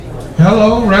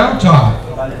Hello, Round Top.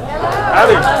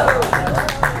 Howdy.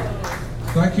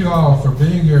 Thank you all for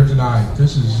being here tonight.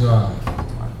 This is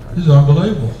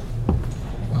unbelievable.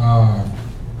 I'd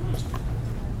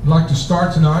like to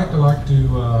start tonight.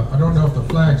 I don't know if the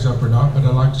flag's up or not, but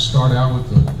I'd like to start out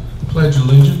with the Pledge of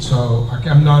Allegiance. So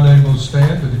I'm not able to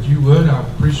stand, but if you would, I'd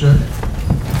appreciate it.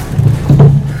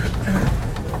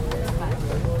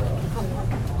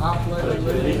 I pledge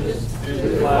allegiance to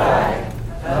the flag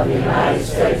of the United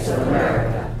States of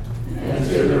America and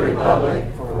to the republic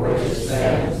for which it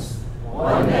stands,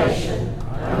 one nation,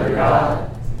 under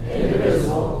God,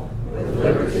 indivisible, with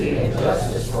liberty and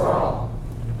justice for all.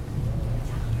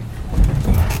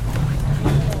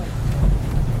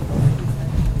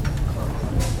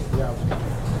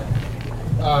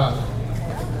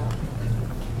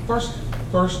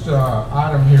 First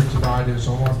item here tonight is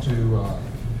I want to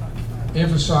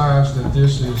emphasize that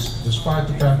this is, despite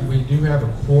the fact that we do have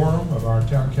a quorum of our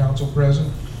town council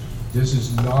present, this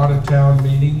is not a town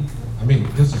meeting.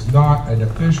 This is not an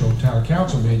official town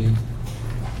council meeting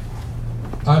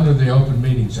under the Open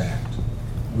Meetings Act.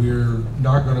 We're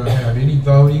not going to have any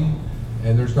voting,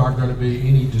 and there's not going to be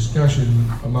any discussion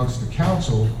amongst the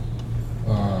council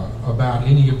about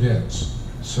any events.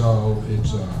 So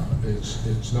it's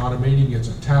not a meeting, it's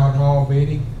a town hall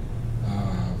meeting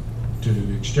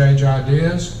to exchange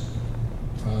ideas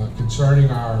concerning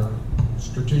our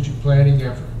strategic planning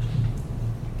effort.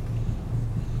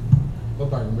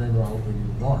 Hope I can remember my opening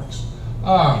remarks.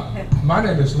 My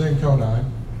name is Lynn Conine,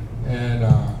 and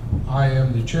I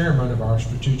am the chairman of our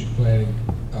strategic planning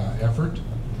effort.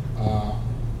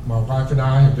 My wife and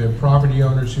I have been property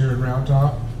owners here in Round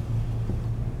Top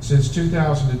since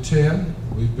 2010.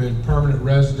 We've been permanent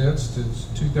residents since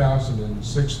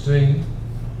 2016.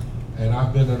 And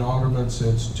I've been an alderman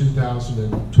since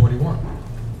 2021.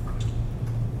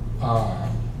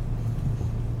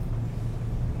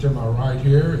 To my right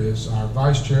here is our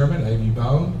vice chairman, Amy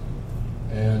Bone,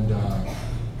 and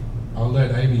I'll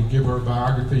let Amy give her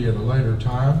biography at a later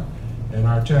time. And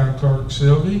our town clerk,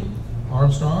 Sylvie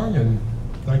Armstrong, and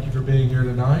thank you for being here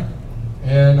tonight.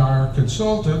 And our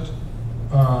consultant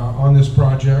on this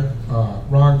project,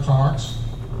 Ron Cox,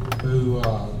 who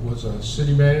was a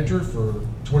city manager for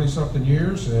 20-something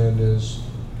years and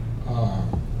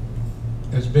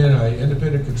has been an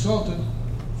independent consultant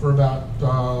for about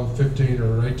 15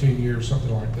 or 18 years,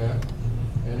 something like that,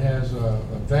 and has a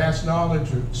vast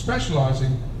knowledge of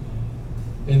specializing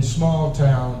in small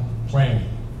town planning.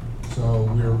 So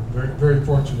we're very, very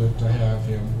fortunate to have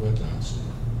him with us.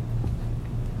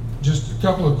 Just a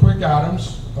couple of quick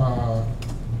items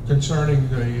concerning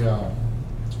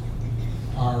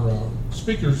our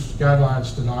speakers'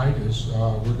 guidelines tonight is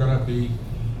we're going to be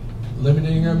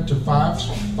limiting them to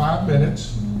five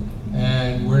minutes,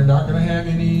 and we're not going to have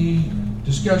any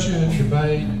discussion,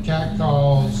 debate,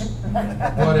 catcalls,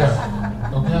 whatever.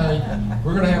 Okay,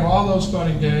 we're going to have all those fun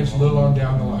and games a little on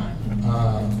down the line.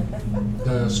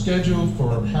 The schedule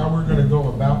for how we're going to go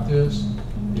about this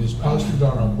is posted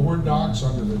on our board docs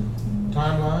under the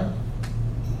timeline,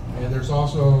 and there's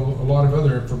also a lot of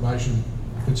other information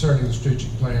concerning the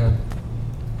strategic plan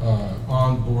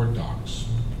on board docs.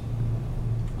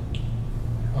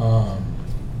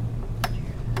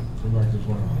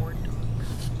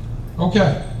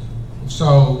 Okay,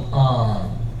 so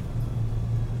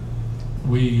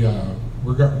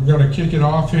we're going to kick it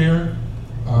off here.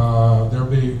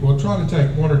 We'll try to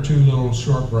take one or two little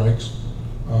short breaks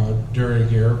during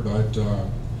here, but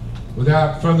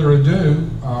without further ado,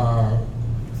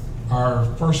 our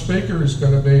first speaker is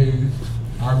going to be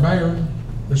our mayor,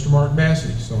 Mr. Mark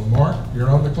Massey. So Mark, you're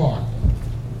on the clock.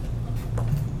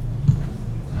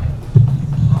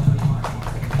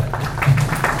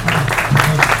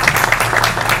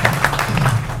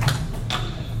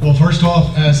 Well, first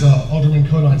off, as Alderman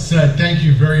Conine said, thank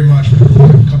you very much for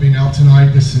coming out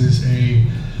tonight. This is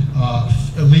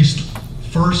at least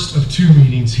first of two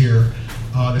meetings here.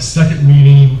 The second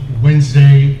meeting,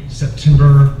 Wednesday,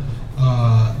 September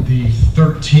the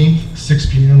 13th, 6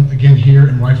 p.m., again here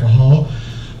in Rifle Hall.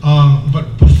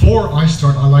 But before I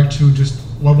start, I want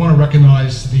to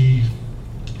recognize the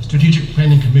Strategic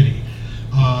Planning Committee.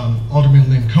 Alderman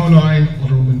Lynn Conine,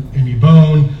 Alderman Amy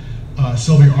Bone,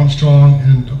 Sylvia Armstrong,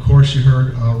 and of course you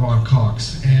heard Ron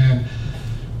Cox. And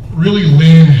really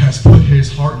Lynn has put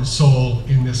his heart and soul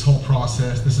in this whole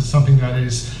process. This is something that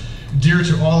is dear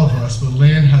to all of us, but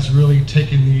Lynn has really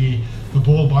taken the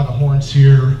bull by the horns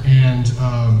here and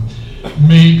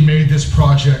made this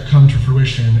project come to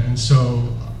fruition. And so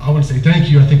I want to say thank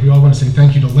you. I think we all want to say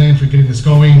thank you to Lynn for getting this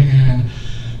going, and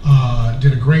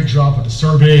did a great job with the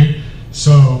survey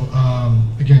So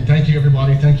again, thank you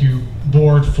everybody. Thank you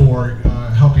board for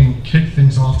helping kick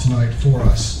things off tonight for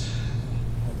us.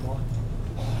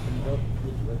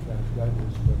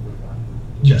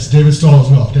 Yes, David Stahl as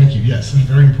well. Thank you. Yes,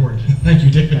 very important. Thank you,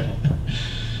 David.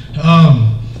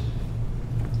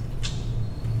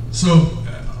 So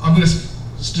I'm going to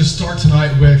just start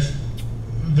tonight with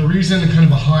the reason kind of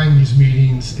behind these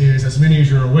meetings is, as many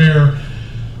as you're aware,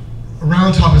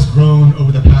 Round Top has grown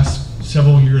over the past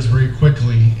several years very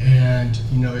quickly, and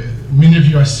many of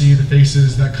you, I see the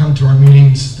faces that come to our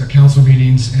meetings, the council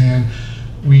meetings, and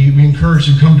we encourage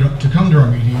you to come to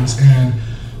our meetings. And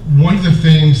one of the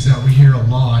things that we hear a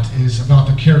lot is about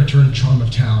the character and charm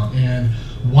of town and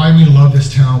why we love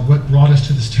this town, what brought us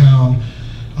to this town,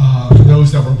 for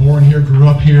those that were born here, grew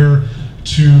up here,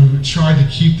 to try to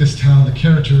keep this town, the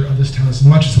character of this town, as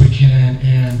much as we can.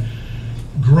 And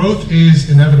growth is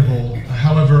inevitable.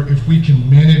 However, if we can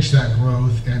manage that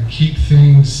growth and keep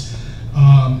things,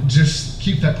 just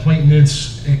keep that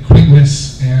quaintness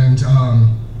and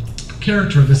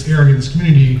character of this area, this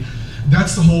community,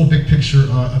 that's the whole big picture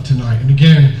of tonight. And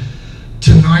again,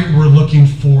 tonight we're looking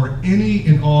for any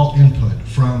and all input,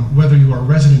 from whether you are a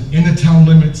resident in the town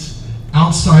limits,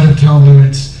 outside of town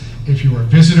limits, if you're a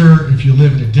visitor, if you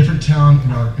live in a different town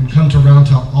and come to Round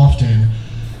Top often.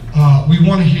 We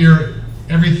want to hear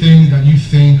everything that you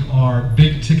think are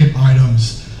big ticket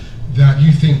items that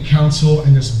you think council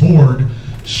and this board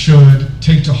should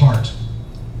take to heart.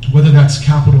 Whether that's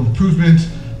capital improvement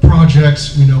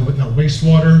projects, we know that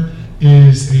wastewater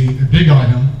is a big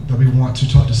item that we want to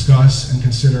discuss and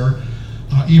consider.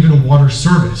 Even water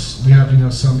service, we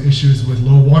have some issues with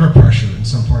low water pressure in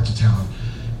some parts of town.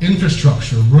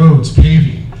 Infrastructure, roads,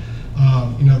 paving.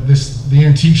 The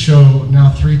antique show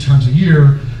now 3 times a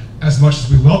year. As much as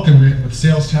we welcome it with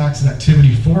sales tax and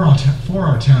activity for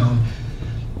our town,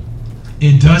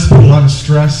 it does put a lot of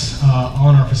stress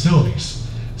on our facilities.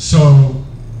 So,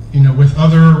 with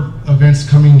other events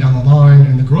coming down the line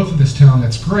and the growth of this town,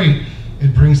 that's great.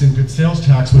 It brings in good sales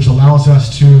tax, which allows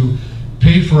us to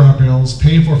pay for our bills,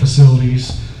 pay for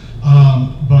facilities,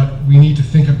 but we need to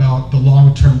think about the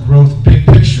long-term growth, big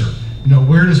picture.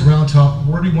 Where does Round Top,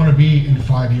 where do we want to be in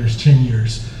 5 years, 10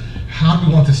 years? How do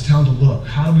we want this town to look?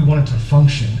 How do we want it to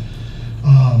function?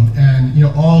 And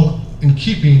all in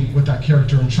keeping with that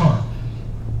character and charm.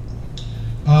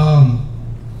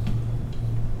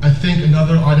 I think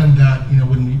another item that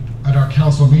when we at our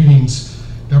council meetings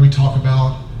that we talk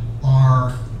about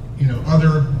are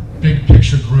other big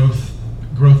picture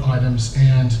growth items.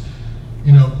 And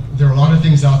there are a lot of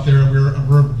things out there.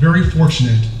 We're very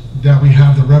fortunate that we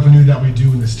have the revenue that we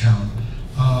do in this town.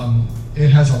 It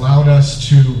has allowed us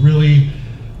to really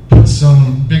put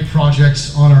some big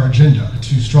projects on our agenda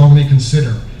to strongly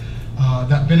consider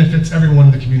that benefits everyone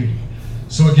in the community.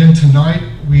 So again, tonight,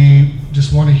 we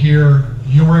just want to hear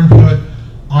your input,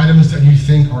 items that you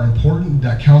think are important,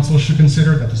 that council should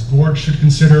consider, that this board should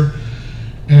consider.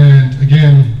 And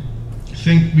again,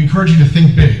 we encourage you to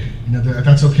think big.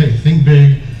 That's okay. Think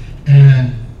big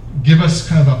and give us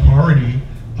kind of a priority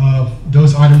of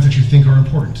those items that you think are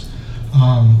important.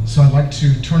 So I'd like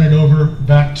to turn it over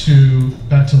back to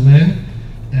Lynn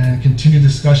and continue the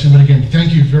discussion. But again,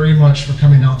 thank you very much for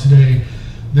coming out today.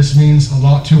 This means a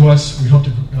lot to us. We hope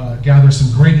to gather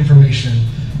some great information.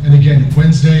 And again,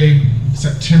 Wednesday,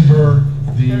 September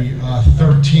the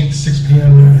 13th, 6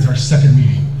 p.m. is our second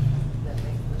meeting.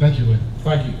 Thank you, Lynn.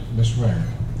 Thank you, Mr. Mayor.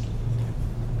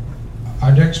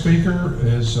 Our next speaker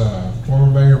is former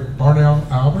Mayor Barnell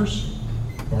Albers.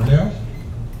 Barnell?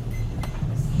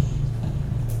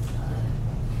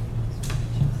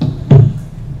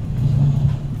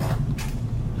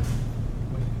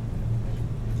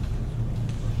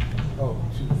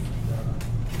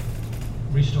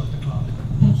 Restart the clock.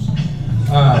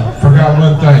 Forgot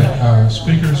one thing.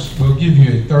 Speakers, we'll give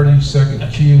you a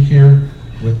 30-second cue here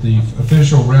with the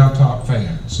official Round Top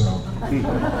fan. So.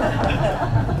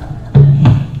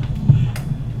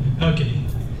 Okay.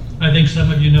 I think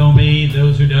some of you know me.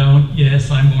 Those who don't, yes,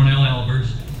 I'm Barnell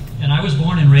Albers, and I was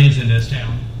born and raised in this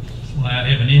town. That's why I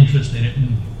have an interest in it,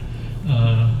 and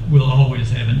will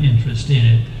always have an interest in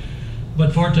it.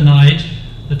 But for tonight,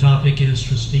 the topic is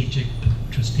strategic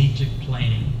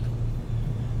planning.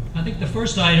 I think the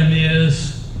first item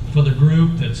is, for the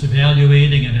group that's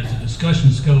evaluating and as the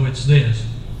discussions go, it's this: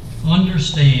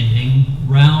 understanding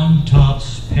Round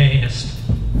Top's past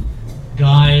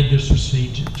guide the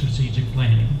strategic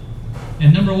planning.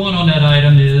 And number one on that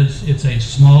item is it's a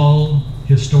small,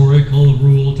 historical,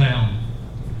 rural town.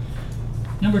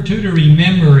 Number two to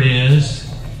remember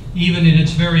is, even in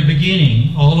its very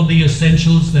beginning, all of the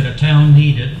essentials that a town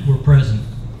needed were present.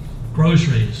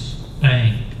 Groceries,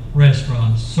 bank,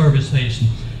 restaurants, service station,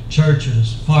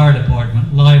 churches, fire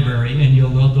department, library, and you'll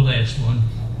love the last one,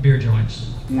 beer joints.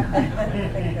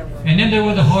 And then there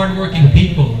were the hardworking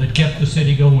people that kept the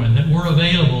city going, that were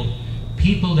available,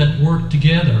 people that worked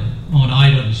together on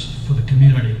items for the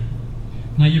community.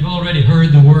 Now you've already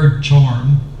heard the word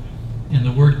charm and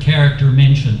the word character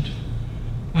mentioned.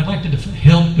 I'd like to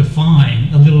help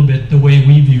define a little bit the way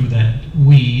we view that.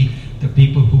 We, the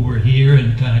people who were here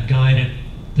and kind of guided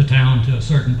the town to a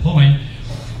certain point.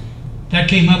 That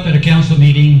came up at a council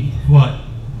meeting,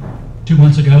 2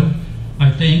 months ago, I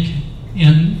think,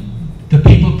 and the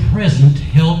people present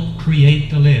helped create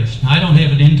the list. Now, I don't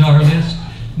have an entire list,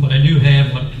 but I do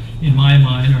have what, in my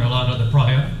mind, are a lot of the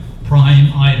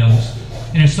prime items.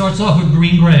 And it starts off with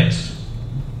green grass,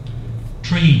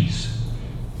 trees,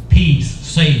 peace,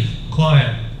 safe,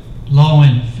 quiet, law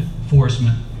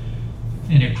enforcement,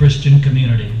 and a Christian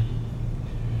community.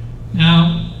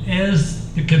 Now,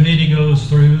 as the committee goes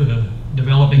through the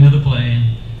developing of the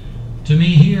plan, to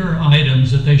me, here are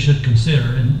items that they should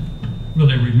consider, and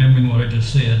really remembering what I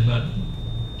just said about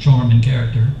charm and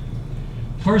character.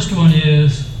 First one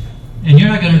is, and you're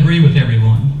not going to agree with every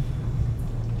one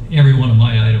of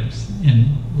my items,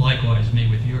 and likewise me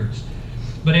with yours.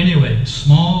 But anyway,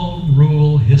 small,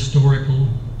 rural, historical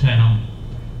town.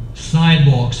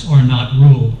 Sidewalks are not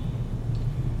rural.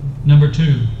 Number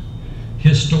 2,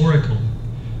 historical.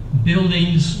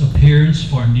 Buildings appearance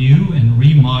for new and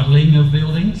remodeling of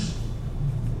buildings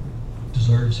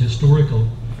deserves historical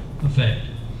effect.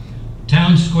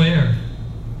 Town Square.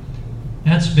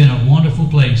 That's been a wonderful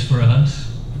place for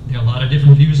us. There are a lot of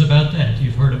different views about that.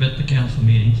 You've heard of it at the council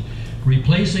meetings.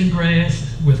 Replacing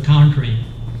grass with concrete.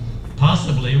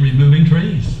 Possibly removing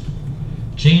trees.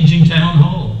 Changing town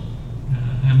hall.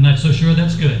 I'm not so sure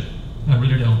that's good. I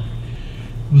really don't.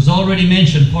 It was already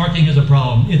mentioned, parking is a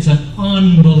problem. It's an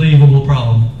unbelievable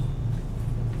problem.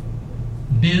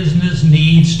 Business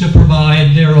needs to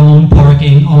provide their own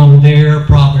parking on their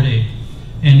property.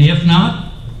 And if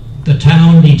not, the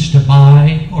town needs to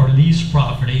buy or lease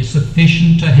property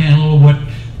sufficient to handle what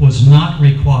was not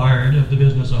required of the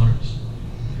business owners.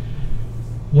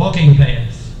 Walking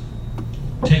paths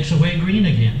takes away green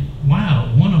again.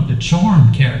 Wow, one of the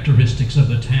charm characteristics of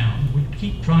the town. We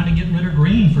keep trying to get rid of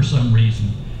green for some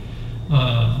reason.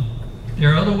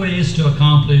 There are other ways to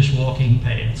accomplish walking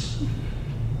paths.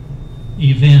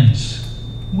 Events.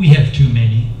 We have too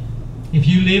many. If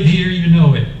you live here, you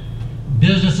know it.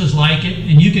 Businesses like it,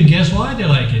 and you can guess why they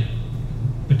like it.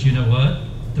 But you know what?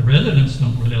 The residents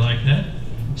don't really like that.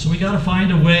 So we got to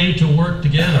find a way to work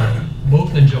together.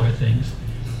 Both enjoy things.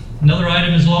 Another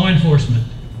item is law enforcement.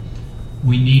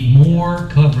 We need more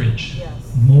coverage,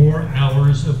 more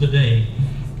hours of the day.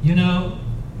 You know,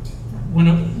 when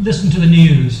I listen to the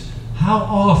news, how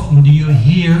often do you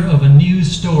hear of a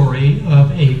news story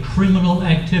of a criminal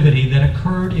activity that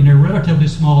occurred in a relatively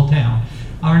small town?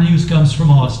 Our news comes from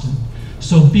Austin.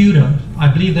 So Buda, I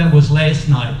believe that was last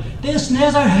night. This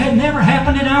never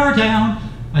happened in our town.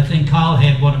 I think Kyle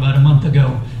had one about a month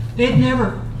ago.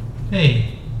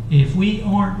 Hey, if we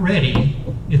aren't ready,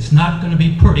 it's not going to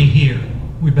be pretty here.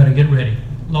 We better get ready.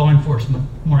 Law enforcement,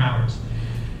 more hours.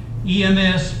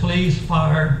 EMS, police,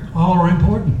 fire, all are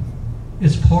important.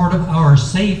 It's part of our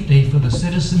safety for the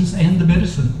citizens and the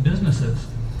businesses.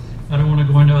 I don't want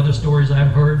to go into other stories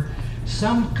I've heard.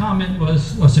 Some comment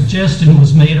a suggestion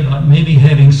was made about maybe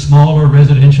having smaller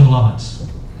residential lots.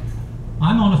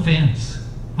 I'm on a fence.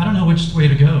 I don't know which way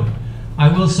to go. I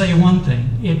will say one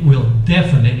thing, it will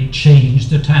definitely change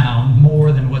the town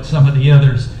more than what some of the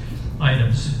others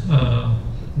items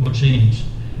will change.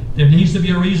 There needs to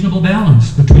be a reasonable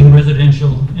balance between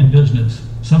residential and business.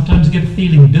 Sometimes I get the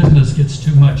feeling business gets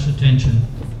too much attention.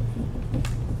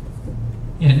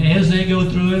 And as they go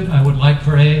through it, I would like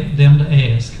for them to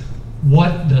ask,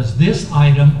 what does this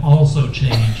item also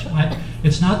change?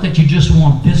 It's not that you just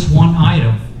want this one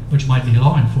item, which might be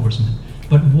law enforcement,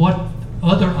 but what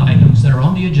other items that are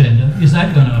on the agenda is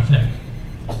that going to affect?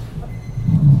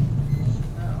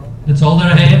 That's all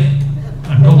that I have.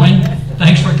 I'm going.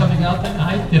 Thanks for coming out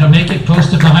tonight. Did I make it close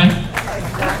to time?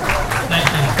 Thank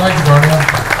you. Thank you, Darnell.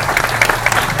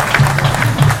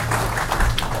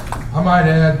 I might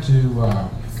add to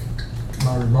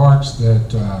my remarks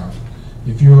that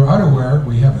if you're unaware,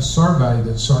 we have a survey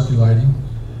that's circulating,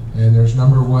 and there's a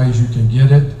number of ways you can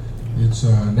get it. It's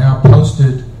now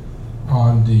posted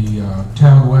on the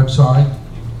town website,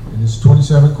 and it's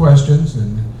 27 questions,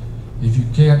 and if you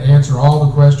can't answer all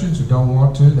the questions or don't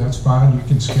want to, that's fine, you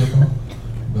can skip them.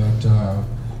 But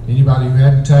anybody who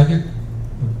hadn't taken it,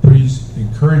 please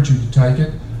encourage you to take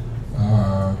it.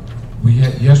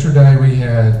 Yesterday we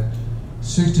had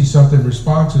 60-something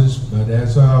responses, but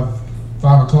as of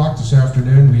 5 o'clock this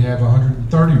afternoon, we have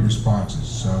 130 responses.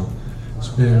 So it's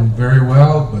been very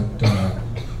well, but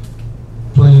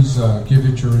please give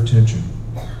it your attention.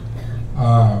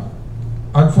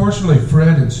 Unfortunately,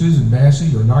 Fred and Susan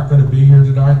Massey are not going to be here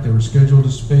tonight. They were scheduled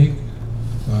to speak.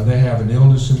 They have an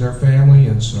illness in their family,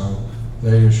 and so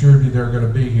they assured me they're going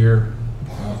to be here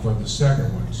for the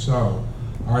second one. So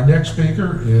our next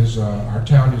speaker is our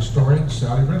town historian,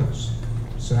 Sally Reynolds.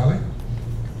 Sally?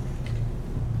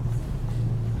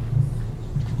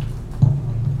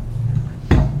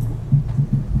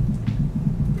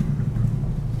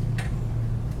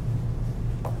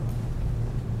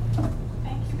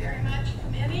 Thank you very much,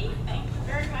 committee. Thank you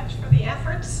very much for the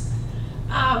efforts.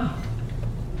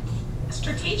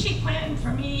 Strategic planning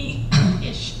for me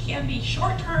can be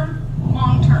short-term,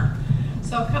 long-term.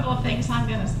 So a couple of things I'm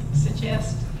going to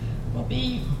suggest will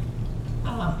be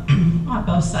on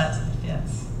both sides of the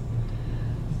fence.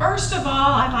 First of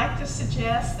all, I'd like to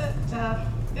suggest that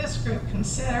this group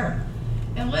consider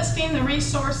enlisting the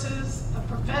resources of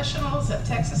professionals at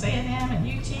Texas A&M and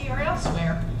UT or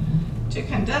elsewhere to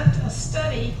conduct a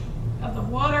study of the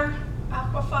water,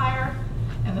 aquifer,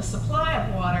 and the supply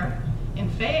of water in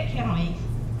Fayette County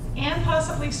and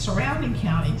possibly surrounding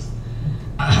counties,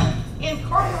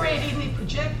 incorporating the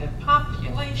projected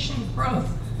population growth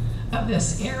of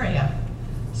this area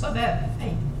so that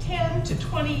a 10 to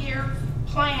 20 year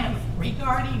plan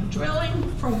regarding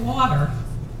drilling for water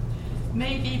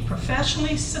may be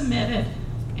professionally submitted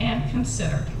and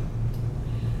considered.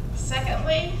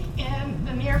 Secondly, in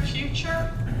the near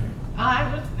future,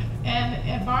 I would,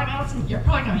 and Barnell, you're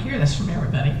probably going to hear this from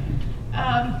everybody,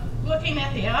 looking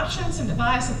at the options and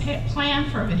devise a plan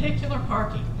for vehicular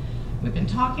parking. We've been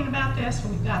talking about this,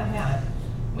 but we've got to have it.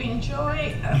 We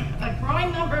enjoy a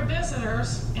growing number of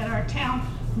visitors, and our town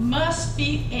must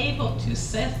be able to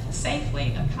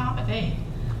safely accommodate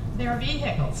their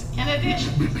vehicles. In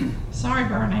addition, sorry,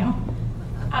 Barnell,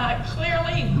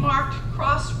 clearly marked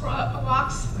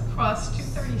crosswalks across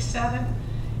 237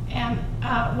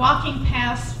 and walking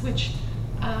paths, which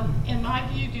in my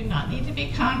view do not need to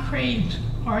be concrete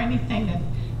or anything that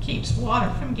keeps water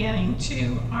from getting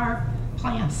to our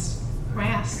plants,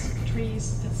 grass,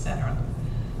 trees, etc.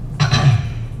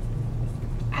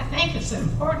 I think it's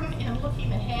important in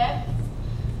looking ahead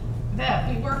that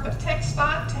we work with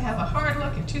TxDOT to have a hard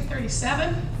look at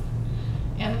 237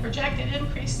 and the projected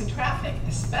increase in traffic,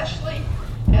 especially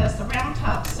as the Round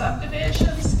Top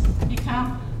subdivisions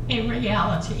become a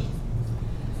reality.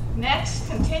 Next,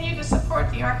 continue to support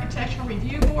the Architectural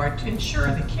Review Board to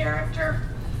ensure the character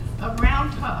of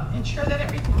Round Top, ensure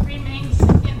that it remains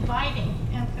inviting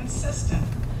and consistent.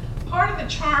 Part of the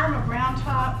charm of Round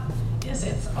Top is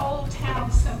its old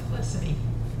town simplicity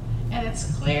and its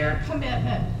clear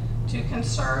commitment to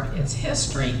conserve its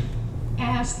history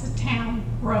as the town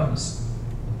grows.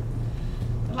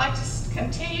 I'd like to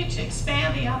continue to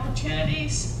expand the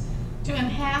opportunities to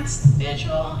enhance the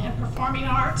visual and performing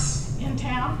arts in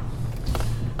town,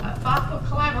 thoughtful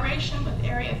collaboration with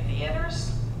area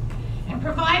theaters, and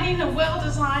providing a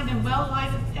well-designed and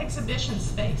well-lighted exhibition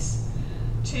space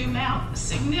to mount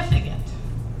significant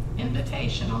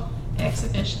invitational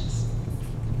exhibitions.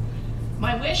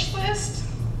 My wish list: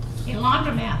 a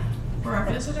laundromat for our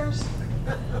visitors,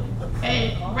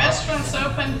 a restaurants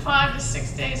open 5 to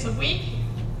 6 days a week,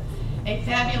 a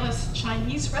fabulous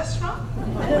Chinese restaurant,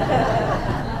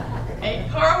 a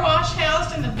car wash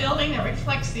housed in the building that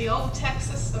reflects the old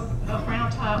Texas of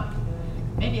Round Top.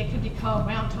 Maybe it could be called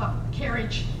Round Top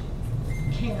Carriage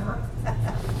Care.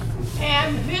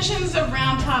 And visions of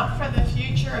Round Top for the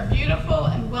future, a beautiful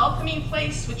and welcoming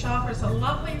place which offers a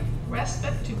lovely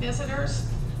respite to visitors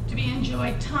to be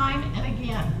enjoyed time and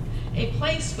again. A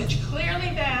place which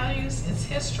clearly values its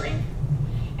history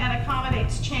and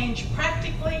accommodates change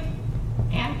practically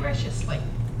and graciously.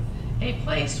 A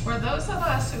place where those of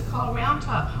us who call Round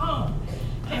Top home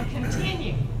can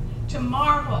continue to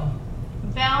marvel,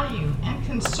 value, and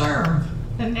conserve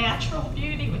the natural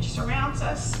beauty which surrounds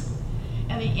us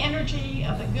and the energy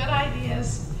of the good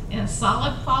ideas and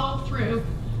solid follow-through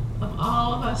of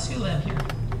all of us who live here.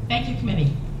 Thank you,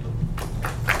 committee.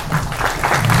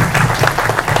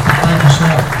 Thank you,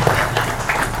 Sally.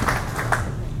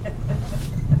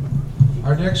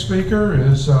 Our next speaker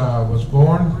was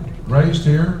born, raised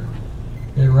here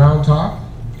in Round Top,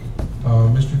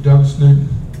 Mr. Douglas Newton.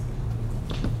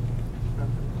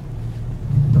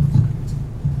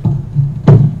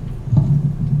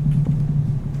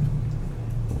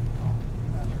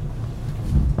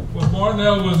 Well,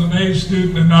 Barnell was an A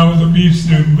student and I was a B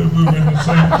student, but we were in the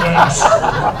same class.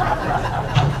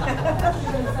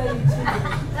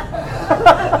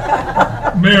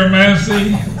 Mayor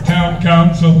Massey, Town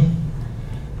Council,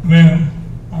 Lynn,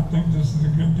 I think this is a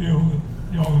good deal that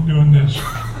y'all are doing this.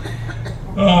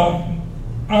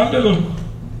 Our little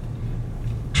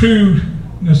true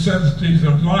necessities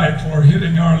of life are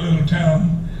hitting our little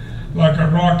town like a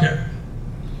rocket.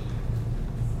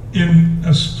 In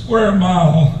a square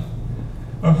mile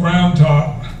of Round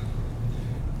Top,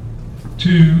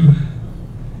 to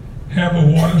have a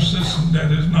water system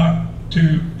that is not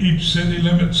to each city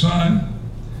limit sign,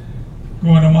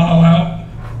 going a mile out.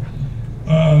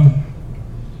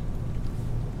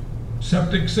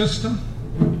 Septic system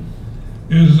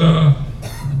is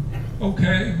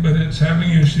okay, but it's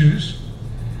having issues.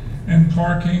 And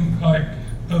parking, like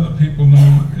other people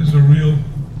know, is a real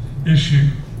issue.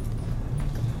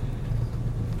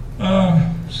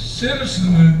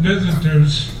 Citizens and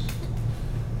visitors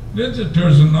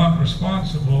are not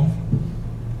responsible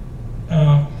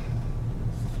to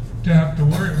have to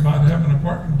worry about having a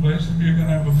parking place if you're going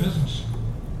to have a business.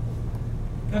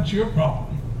 That's your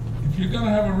problem. If you're going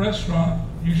to have a restaurant,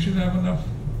 you should have enough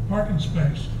parking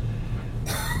space.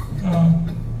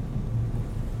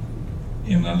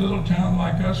 In a little town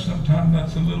like us, sometimes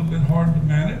that's a little bit hard to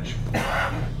manage.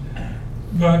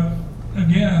 But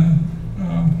again,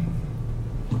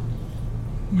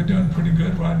 we're doing pretty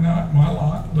good right now at my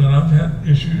lot, but I've had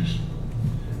issues.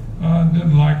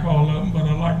 Didn't like all of them, but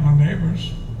I like my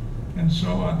neighbors. And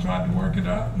so I tried to work it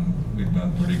out, and we've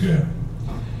done pretty good.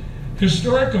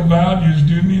 Historical values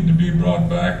do need to be brought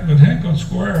back, but Henkel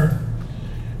Square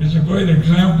is a great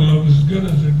example of as good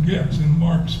as it gets, and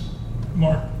Mark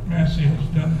Massey has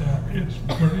done that. It's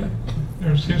pretty.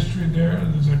 There's history there.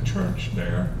 There's a church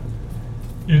there.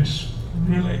 It's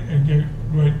really a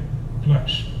great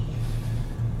place.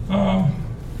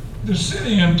 The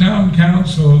city and town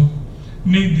council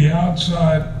need the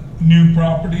outside new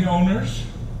property owners,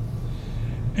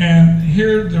 and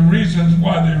here are the reasons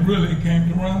why they really came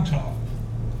to Round Top.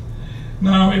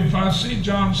 Now, if I see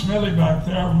John Smelly back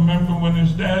there, I remember when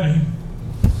his daddy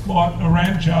bought a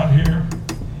ranch out here.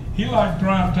 He liked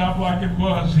Round Top like it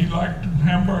was. He liked the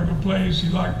hamburger place. He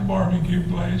liked the barbecue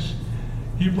place.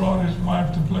 He brought his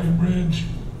wife to play bridge,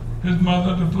 his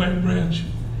mother to play bridge,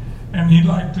 and he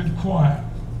liked it quiet.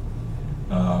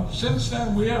 Since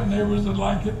then, we have neighbors that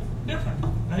like it different.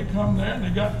 They come there and they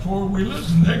got four-wheelers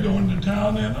and they go into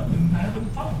town in them and having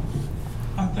fun.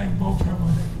 I think both have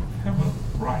a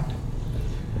right.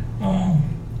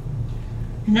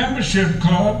 Membership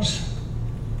clubs.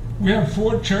 We have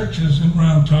 4 churches in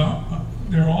Round Top.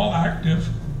 They're all active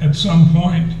at some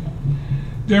point.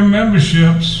 Their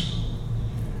memberships,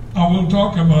 I will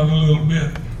talk about a little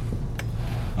bit.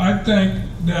 I think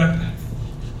that,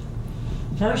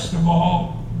 first of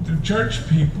all, the church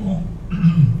people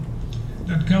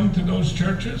that come to those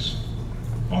churches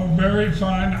are very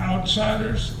fine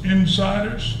outsiders,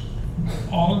 insiders.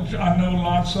 I know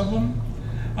lots of them.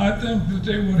 I think that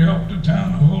they would help the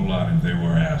town a whole lot if they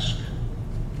were asked.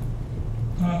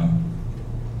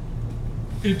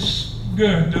 It's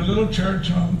good. The little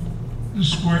church on the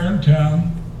square in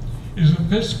town is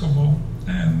Episcopal,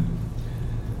 and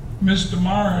Mr.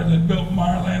 Meyer that built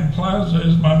Meyerland Plaza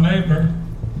is my neighbor.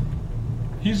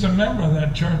 He's a member of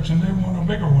that church, and they want a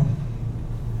bigger one.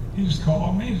 He's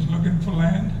called me. He's looking for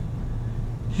land.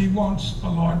 He wants a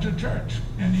larger church,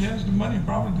 and he has the money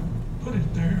probably to put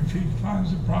it there if he finds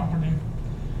the property.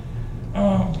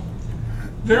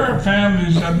 There are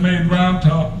families that made Round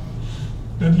Top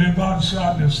that live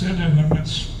outside the city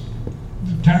limits,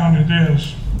 the town it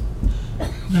is.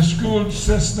 The school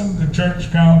system, the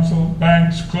church council,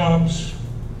 banks, clubs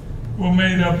were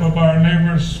made up of our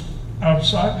neighbors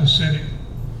outside the city.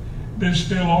 They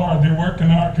still are. They work in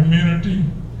our community.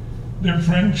 Their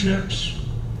friendships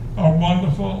are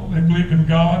wonderful. They believe in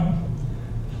God.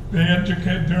 They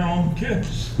educate their own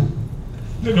kids.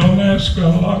 They don't ask a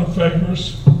lot of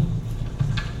favors.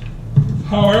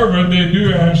 However, they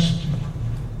do ask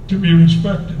to be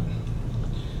respected.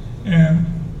 And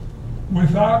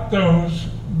without those,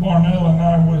 Barnell and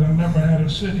I would have never had a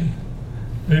city.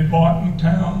 They bought in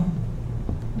town.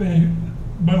 They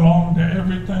belonged to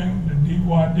everything, the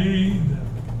DYD,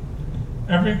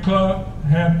 every club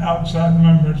had outside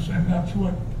members, and that's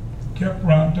what kept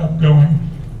Round Top going.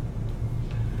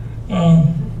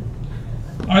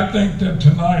 I think that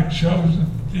tonight shows that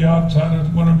the outsiders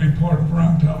want to be part of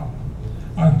Round Top.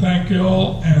 I thank you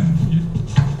all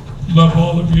and love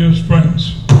all of you as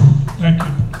friends. Thank you.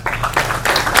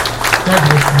 Thank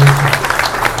you, Mr. Newsom.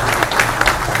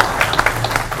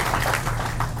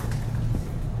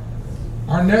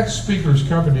 Our next speaker's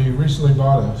company recently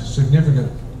bought a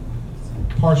significant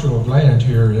parcel of land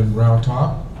here in Round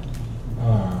Top.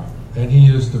 and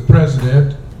he is the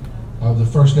president of the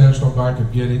First National Bank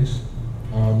of Giddings,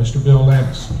 Mr. Bill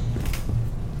Landis.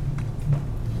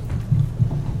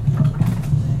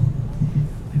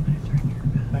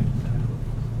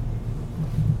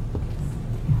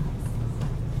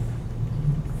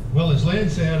 Well, as Lynn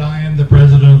said, I am the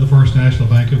president of the First National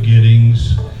Bank of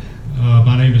Giddings.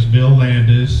 My name is Bill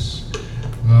Landis.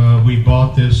 We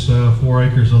bought this 4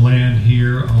 acres of land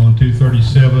here on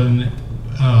 237,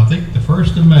 I think the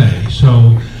 1st of May.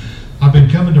 So I've been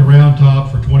coming to Round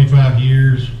Top for 25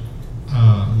 years.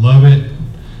 Love it.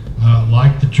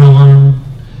 Like the charm.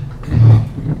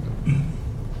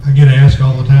 I get asked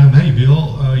all the time, hey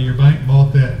Bill, your bank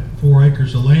bought that 4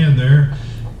 acres of land there.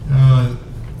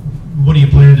 What do you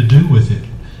plan to do with it?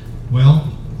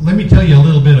 Well, let me tell you a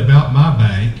little bit about my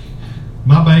bank.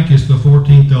 My bank is the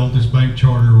 14th oldest bank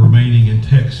charter remaining in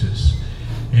Texas,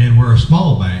 and we're a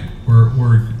small bank.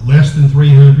 We're less than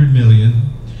 300 million,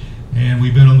 and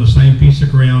we've been on the same piece of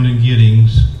ground in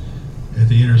Giddings at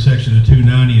the intersection of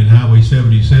 290 and Highway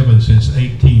 77 since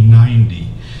 1890.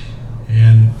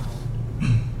 And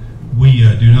we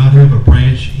do not have a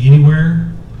branch anywhere.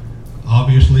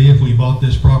 Obviously, if we bought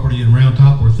this property in Round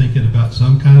Top, we're thinking about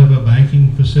some kind of a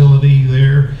banking facility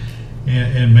there,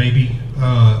 and maybe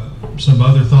some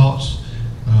other thoughts.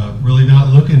 Really not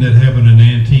looking at having an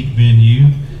antique venue.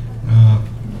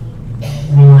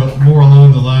 More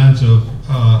along the lines of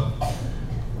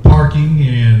parking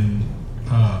and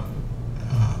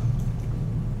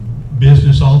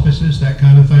business offices, that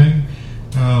kind of thing.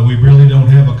 We really don't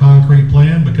have a concrete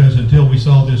plan, because until we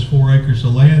saw this 4 acres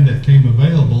of land that came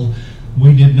available,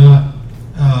 we did not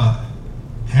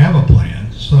have a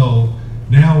plan. So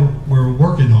now we're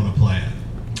working on a plan.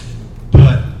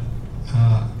 But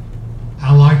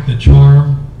I like the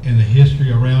charm and the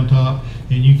history of Round Top,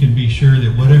 and you can be sure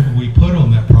that whatever we put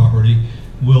on that property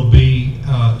will be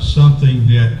something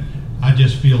that I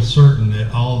just feel certain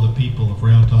that all the people of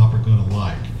Round Top are going to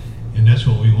like. And that's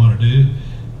what we want to do.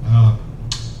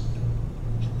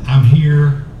 I'm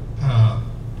here.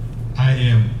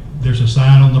 There's a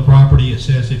sign on the property. It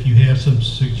says if you have some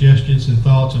suggestions and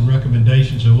thoughts and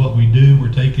recommendations of what we do,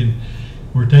 we're taking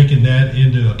that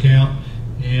into account.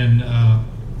 And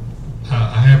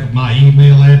I have my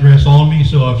email address on me,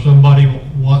 so if somebody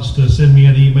wants to send me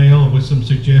an email with some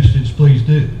suggestions, please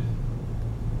do.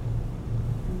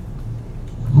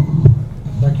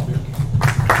 Thank you, Bill.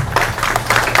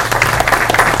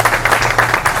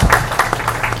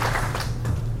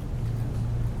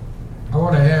 I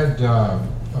want to add a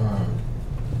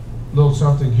little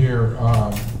something here.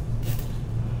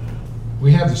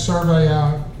 We have the survey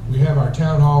out, we have our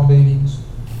town hall meetings,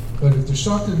 but if there's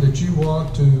something that you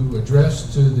want to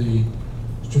address to the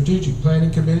Strategic Planning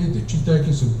Committee that you think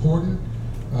is important,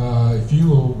 if you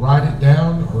will write it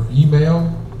down or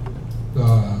email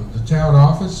the town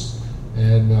office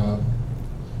and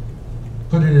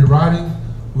put it in writing,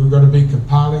 we're going to be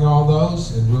compiling all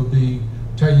those, and we'll be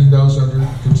taking those under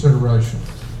consideration.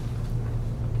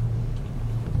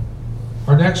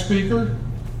 Our next speaker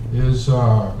is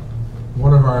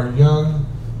one of our young,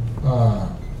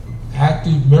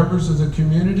 active members of the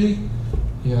community.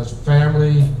 He has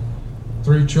family,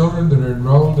 3 children that are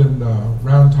enrolled in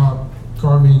Round Top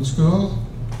Carmine School.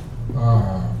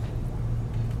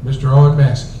 Mr. Owen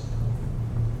Massey.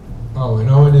 Oh, and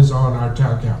Owen is on our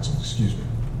town council, excuse me.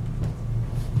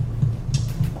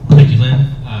 Thank you, Lynn.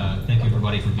 Thank you,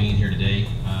 everybody, for being here today.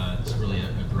 It's really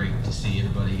a great to see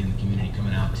everybody in the community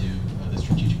coming out to the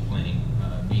strategic planning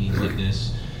meetings like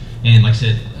this. And like I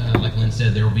said, like Lynn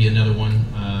said, there will be another one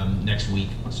next week.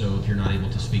 So if you're not able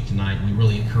to speak tonight, we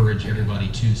really encourage everybody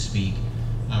to speak,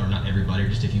 or not everybody, or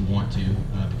just if you want to,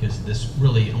 because this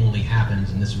really only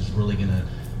happens, and this was really going to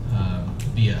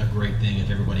be a great thing if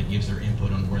everybody gives their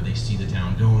input on where they see the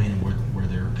town going and where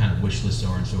their kind of wish lists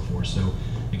are and so forth. So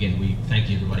again, we thank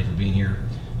you everybody for being here.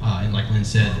 And like Lynn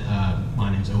said,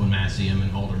 my name's Owen Massey. I'm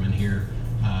an alderman here.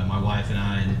 My wife and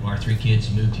I and our 3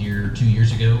 kids moved here 2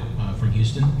 years ago from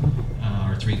Houston.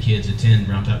 Our 3 kids attend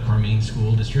Round Top Carmine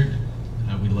School District.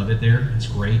 We love it there. It's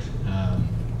great.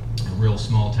 A real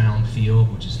small town feel,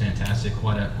 which is fantastic.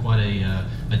 Quite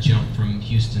a jump from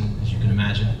Houston, as you can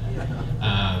imagine.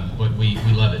 But we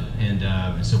love it,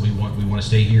 and so we want to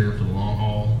stay here for the long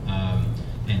haul.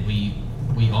 And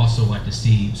we also like to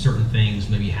see certain things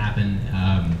maybe happen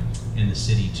in the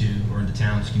city too, or in the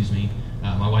town, excuse me.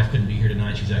 My wife couldn't be here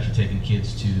tonight. She's actually taking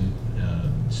kids to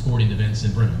sporting events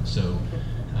in Brenham. So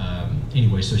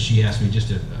anyway, so she asked me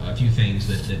just a few things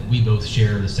that we both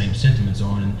share the same sentiments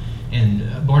on.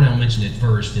 And Barnell mentioned it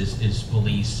first is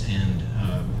police and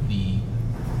the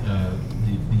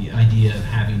idea of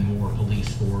having more police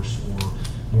force or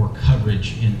more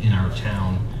coverage in our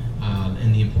town,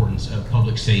 and the importance of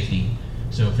public safety.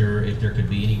 So if there could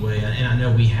be any way, and I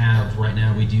know we have right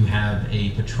now, we do have a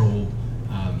patrol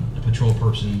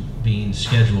person being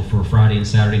scheduled for Friday and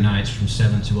Saturday nights from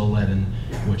 7 to 11,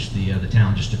 which the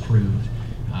town just approved.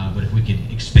 But if we could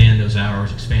expand those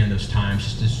hours, expand those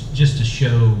times, just to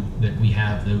show that we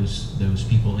have those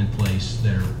people in place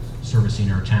that are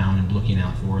servicing our town and looking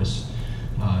out for us.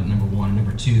 Number one.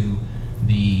 Number two,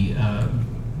 the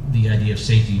idea of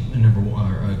safety. Number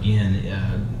one,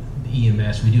 again,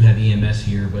 EMS. We do have EMS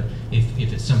here, but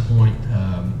if at some point,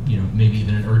 maybe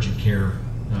even an urgent care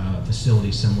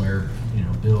facility somewhere,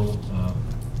 Bill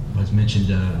has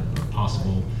mentioned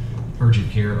possible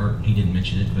urgent care, or he didn't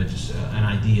mention it, but just an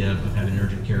idea of having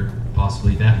urgent care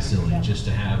possibly at that facility, just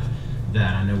to have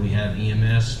that. I know we have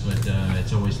EMS, but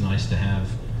it's always nice to have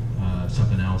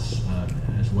something else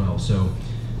as well. So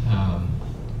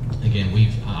again,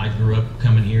 I grew up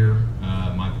coming here.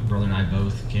 My brother and I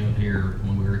both came up here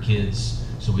when we were kids,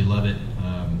 so we love it,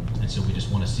 and so we just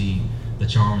want to see the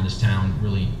charm in this town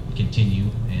really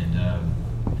continue, and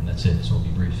that's it. So I'll be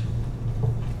brief.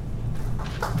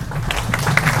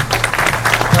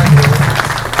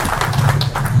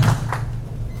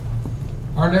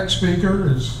 Our next speaker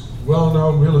is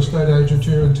well-known real estate agent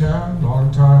here in town,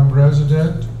 longtime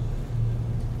resident,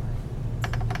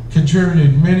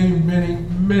 contributed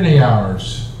many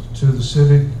hours to the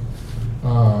civic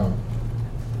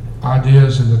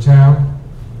ideas in the town.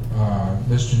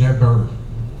 Ms. Jeanette Berger.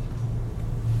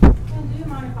 And do you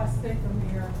mind if I speak from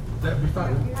here? That'd be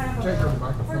fine. You have Take her a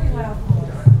microphone. pretty loud voice.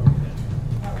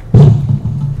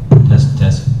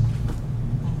 Test.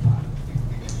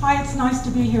 Hi, it's nice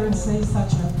to be here and see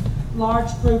such a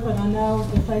large group, and I know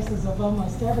the faces of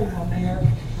almost everyone here,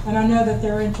 and I know that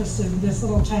their interest in this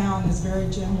little town is very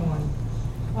genuine.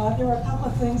 There were a couple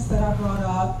of things that I brought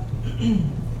up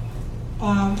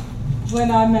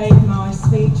when I made my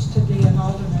speech to be an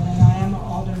alderman, and I am an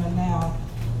alderman now,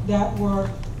 that were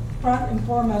front and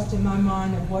foremost in my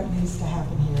mind of what needs to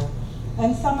happen here.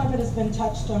 And some of it has been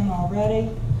touched on already.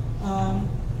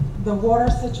 The water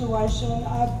situation,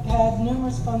 I've had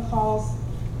numerous phone calls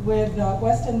with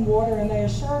West End Water, and they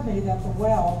assured me that the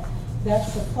well that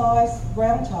supplies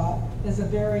Round Top is a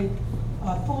very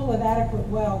full and adequate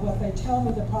well. What they tell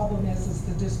me the problem is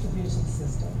the distribution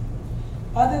system.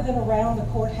 Other than around the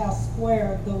courthouse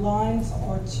square, the lines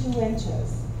are 2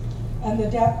 inches, and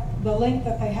the length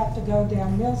that they have to go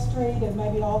down Mill Street and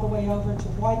maybe all the way over to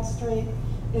White Street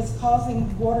is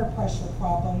causing water pressure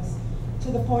problems, to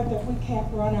the point that we can't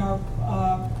run our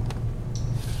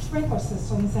sprinkler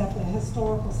systems at the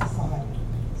Historical Society.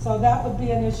 So that would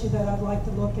be an issue that I'd like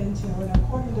to look into. And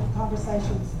according to the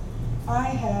conversations I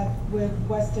had with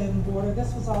West End Water,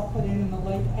 this was all put in the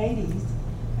late 80s.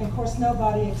 And of course,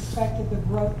 nobody expected the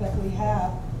growth that we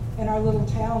have in our little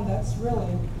town that's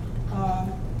really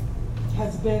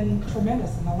has been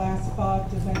tremendous in the last 5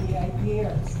 to maybe 8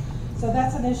 years. So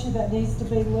that's an issue that needs to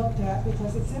be looked at,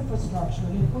 because it's infrastructure.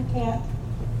 And if we can't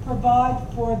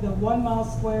provide for the 1 mile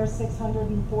square,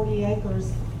 640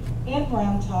 acres in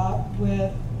Round Top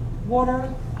with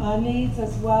water needs,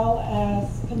 as well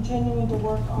as continuing to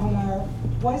work on our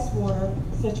wastewater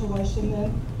situation,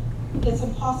 then it's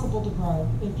impossible to grow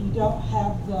if you don't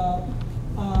have the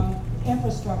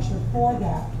infrastructure for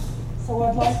that. So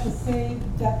I'd like to see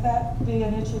that be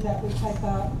an issue that we take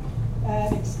up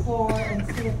and explore and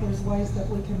see if there's ways that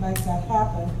we can make that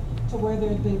happen, to where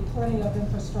there'd be plenty of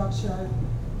infrastructure,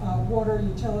 water,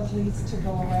 utilities to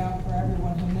go around for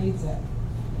everyone who needs it.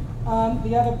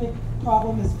 The other big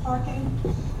problem is parking.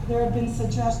 There have been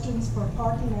suggestions for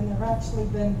parking, and there have actually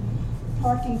been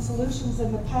parking solutions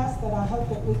in the past that I hope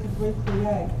that we could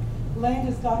recreate. Land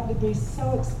has gotten to be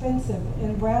so expensive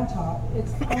in Round Top,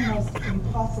 it's almost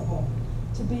impossible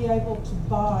to be able to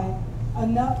buy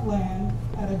enough land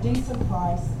at a decent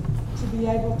price to be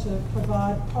able to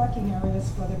provide parking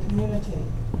areas for the community.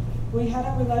 We had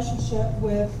a relationship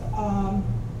with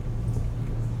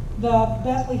the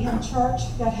Bethlehem Church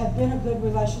that had been a good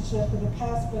relationship in the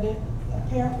past, but it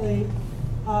apparently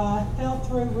fell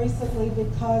through recently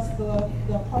because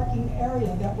the parking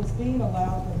area that was being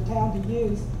allowed for the town to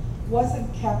use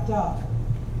wasn't kept up.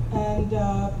 And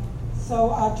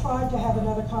so I tried to have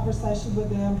another conversation with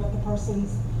them, but the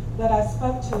persons that I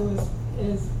spoke to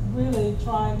is really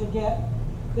trying to get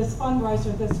this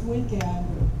fundraiser this weekend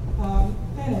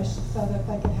finished so that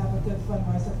they could have a good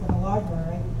fundraiser for the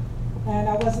library. And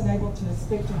I wasn't able to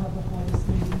speak to her before this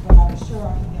meeting, but I'm sure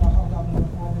I can get a hold of them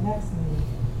before the next meeting.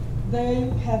 They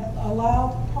had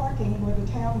allowed parking where the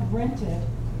town rented,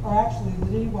 or actually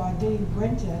the DYD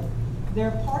rented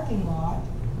their parking lot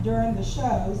during the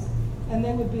shows, and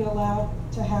they would be allowed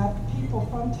to have people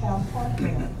from town park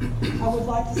there. I would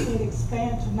like to see it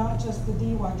expand to not just the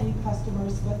DYD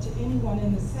customers, but to anyone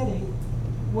in the city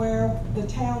where the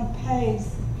town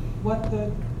pays what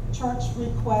the church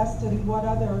requests and what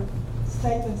other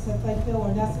statements that they feel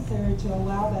are necessary to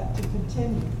allow that to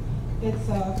continue. It's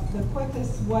the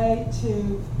quickest way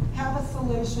to have a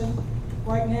solution.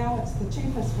 Right now, it's the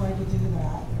cheapest way to do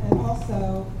that. And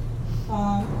also,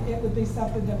 it would be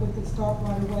something that we could start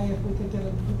right away if we could get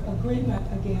an agreement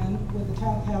again with the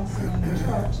town council and the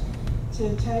church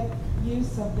to take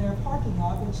use of their parking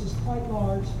lot, which is quite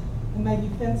large, and maybe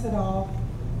fence it off,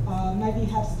 maybe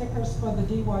have stickers for the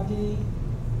DYD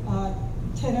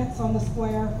tenants on the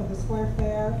square for the square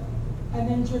fair, and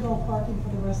then general parking for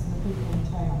the rest of the people in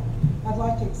town. I'd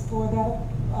like to explore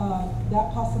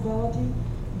that possibility.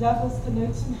 Douglas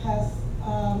Knudsen has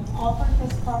offered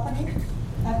his property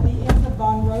at the end of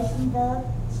Von Rosenberg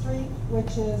Street,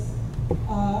 which is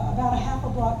about a half a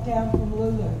block down from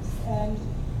Lulu's. And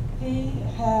he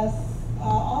has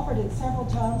offered it several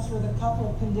times with a couple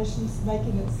of conditions,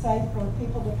 making it safe for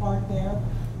people to park there,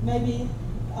 maybe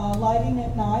lighting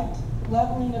at night,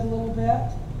 leveling it a little bit,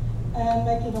 and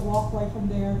making a walkway from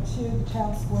there to the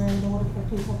town square in order for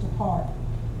people to park.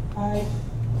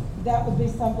 That would be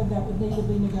something that would need to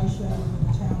be negotiated with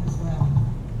the town as well.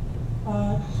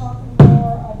 Talking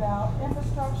more about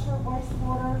infrastructure,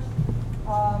 wastewater,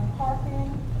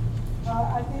 parking,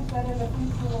 I think that in the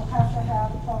future we'll have to have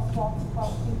crosswalks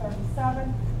across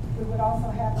 237. We would also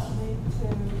have to need to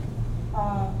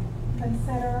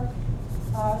consider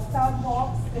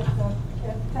sidewalks if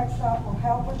TxDOT will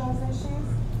help with those issues.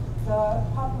 The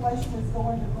population is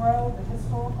going to grow. The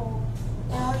historical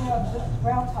area of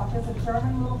Round Top is a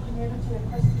German little community, a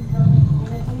Christian German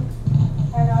community,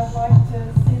 and I'd like to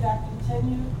see that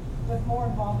continue with more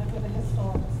involvement with the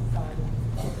Historical Society.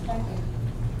 Thank you.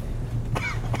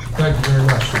 Thank you very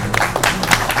much, Sharon.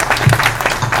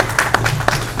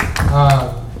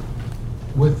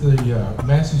 With the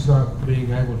Massey's not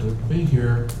being able to be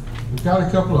here, we've got a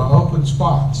couple of open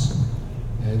spots.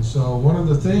 And so one of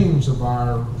the themes of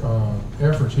our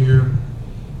effort here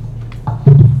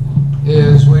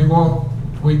is we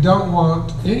don't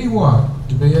want anyone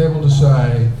to be able to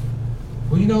say,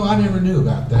 well, you know, I never knew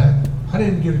about that. I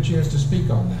didn't get a chance to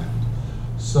speak on that.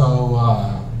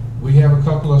 So we have a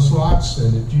couple of slots,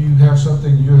 and if you have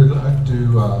something you would like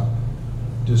to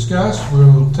discuss,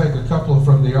 we'll take a couple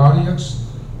from the audience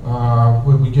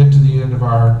when we get to the end of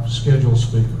our scheduled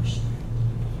speakers.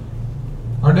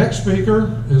 Our next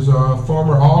speaker is a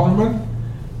former alderman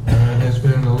and has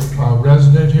been a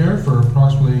resident here for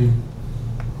approximately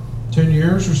 10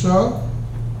 years or so,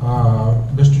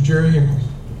 Mr. Jerry Hinkle.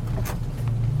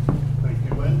 Thank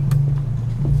you, Lynn.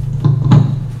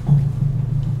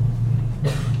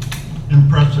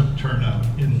 Impressive turnout,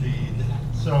 indeed.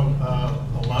 So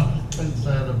a lot has been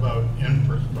said about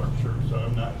infrastructure, so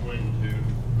I'm not going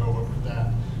to go over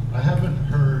that. I haven't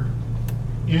heard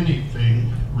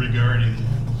anything regarding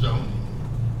zoning,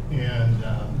 and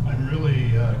I'm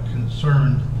really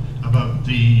concerned about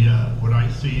the what I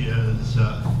see as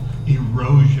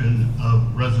erosion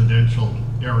of residential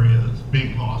areas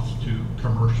being lost to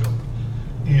commercial.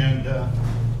 And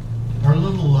our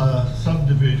little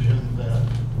subdivision that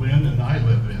Lynn and I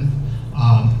live in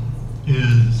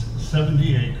is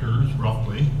 70 acres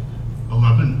roughly,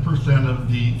 11%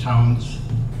 of the town's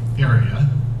area.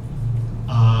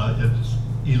 It's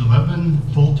 11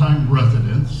 full-time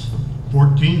residents,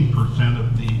 14%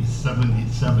 of the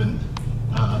 77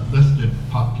 listed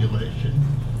population.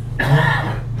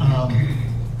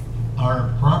 Our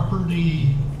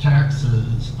property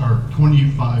taxes are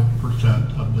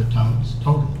 25% of the town's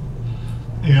total.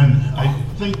 And I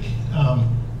think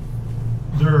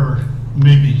there are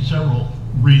maybe several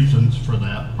reasons for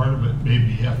that. Part of it may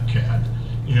be FCAD,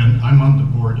 and I'm on the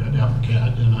board at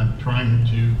FCAD, and I'm trying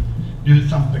to do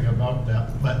something about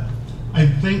that. But I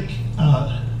think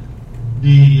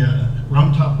the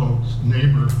Round Top Oaks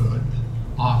neighborhood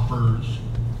offers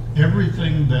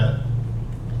everything that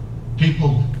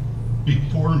people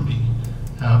before me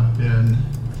have been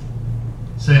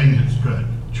saying is good.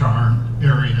 Charm,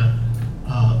 area.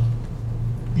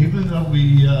 Even though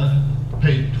we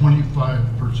pay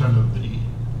 25% of the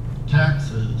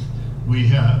taxes, we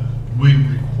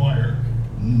require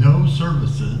no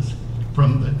services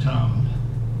from the town.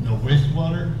 No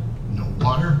wastewater, no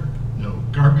water, no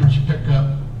garbage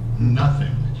pickup,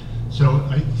 nothing. So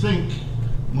I think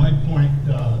my point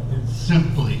is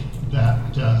simply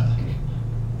that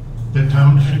the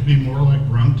town should be more like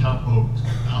Round Top Oaks,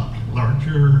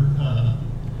 larger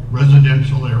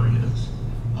residential areas,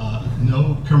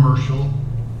 no commercial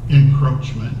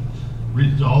encroachment,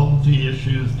 resolve the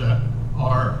issues that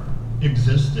are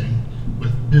existing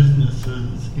with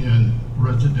businesses in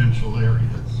residential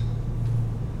areas.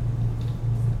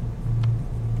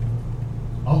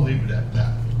 I'll leave it at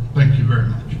that. Thank you very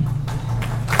much.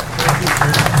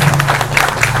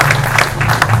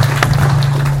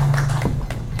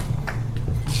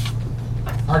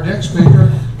 Our next speaker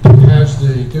has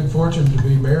the good fortune to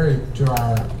be married to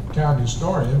our county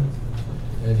historian,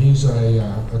 and he's a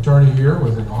attorney here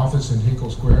with an office in Hinkle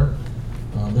Square,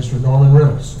 Mr. Norman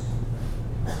Reynolds.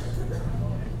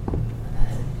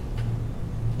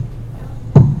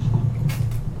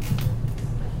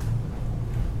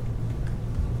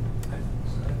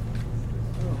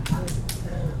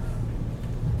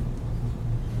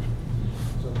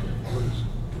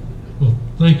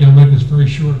 Thank you. I'll make this very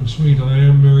short and sweet. I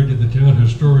am married to the town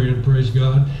historian, praise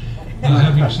God.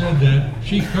 Having said that,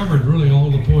 she covered really all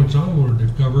the points I wanted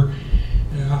to cover,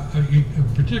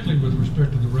 particularly with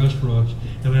respect to the restaurants.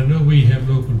 And I know we have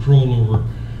no control over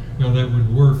how that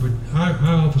would work, but I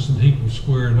office in Hinkle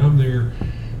Square, and I'm there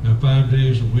 5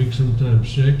 days a week, sometimes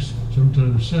 6,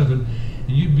 sometimes 7.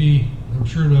 And you'd be, I'm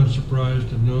sure, not surprised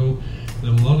to know that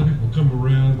a lot of people come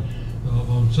around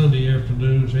on Sunday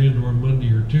afternoons and or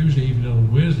Monday or Tuesday, even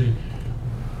on Wednesday,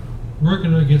 where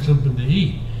can I get something to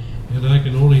eat? And I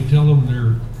can only tell them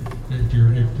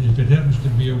if it happens to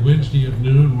be a Wednesday at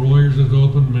noon, Royers is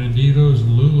open, Manditos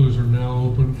and Lulu's are now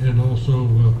open, and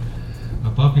also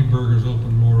Poppy Burger's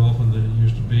open more often than it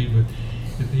used to be. But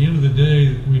at the end of the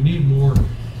day, we need more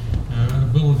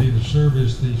ability to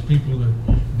service these people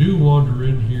that do wander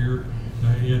in here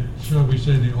at, shall we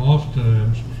say, the off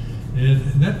times. And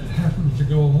that happens to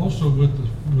go also with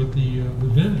the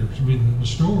vendors. I mean, the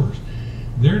stores.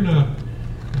 They're not.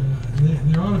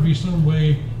 There ought to be some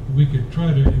way we could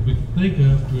try to, if we could think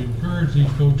of, to encourage these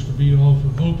folks to be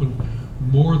open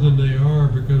more than they are,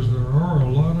 because there are a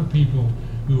lot of people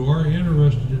who are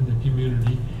interested in the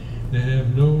community that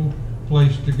have no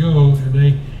place to go, and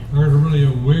they aren't really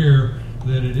aware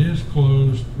that it is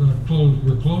closed.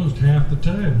 We're closed half the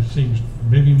time. It seems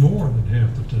maybe more than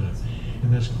half the time.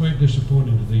 And that's quite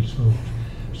disappointing to these folks.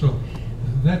 So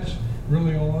that's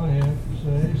really all I have to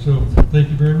say. So thank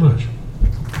you very much.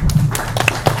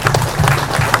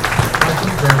 Thank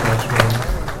you very much, Ron.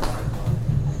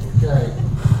 Okay.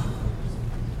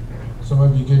 Some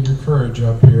of you get your courage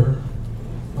up here.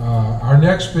 Our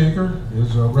next speaker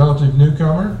is a relative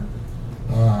newcomer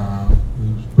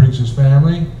who brings his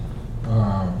family,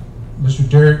 Mr.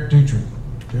 Derek Dietrich.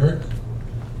 Derek,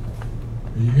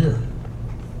 are you here?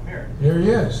 There he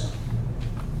is.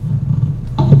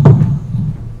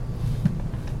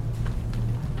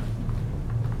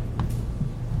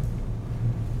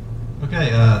 Okay,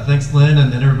 thanks Lynn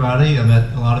and everybody. I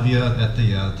met a lot of you at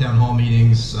the town hall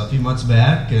meetings a few months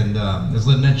back, and as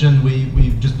Lynn mentioned,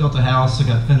 we just built a house that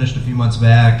got finished a few months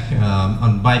back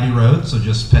on Bybee Road, so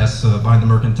just past behind the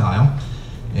Mercantile.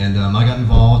 And I got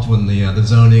involved when the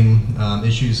zoning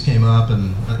issues came up,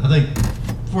 and I think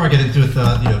before I get into it,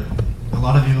 a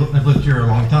lot of you have lived here a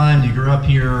long time. You grew up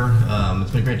here.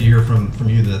 It's been great to hear from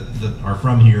you that are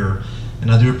from here, and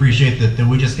I do appreciate that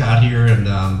we just got here. And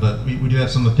but we do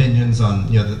have some opinions on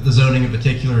the zoning in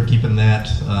particular, keeping that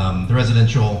the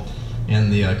residential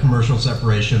and the commercial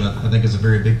separation. I think is a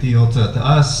very big deal to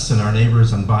us and our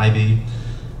neighbors on Bybee.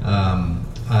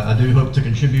 I do hope to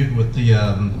contribute with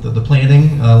the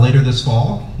planning later this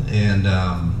fall, and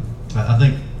I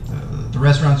think. The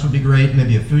restaurants would be great.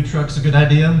 Maybe a food truck's a good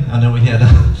idea. I know we had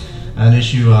an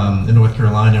issue in North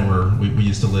Carolina where we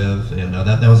used to live, and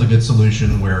that was a good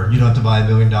solution where you don't have to buy $1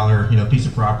 million piece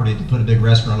of property to put a big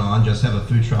restaurant on. Just have a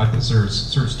food truck that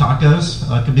serves tacos.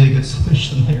 Could be a good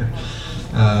solution there.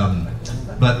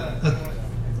 But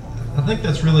I think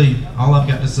that's really all I've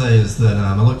got to say. Is that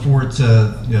I look forward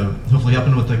to hopefully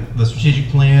helping with the strategic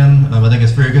plan. I think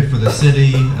it's very good for the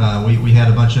city. We had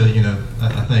a bunch of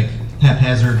I think.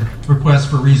 Haphazard requests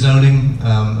for rezoning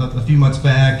a few months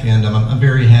back, and I'm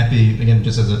very happy, again,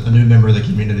 just as a new member of the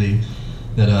community,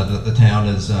 that the town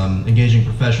is engaging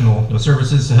professional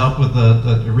services to help with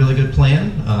a really good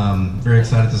plan. Very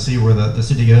excited to see where the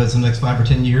city goes in the next 5 or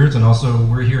 10 years, and also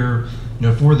we're here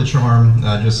for the charm,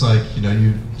 just like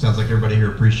sounds like everybody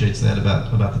here appreciates that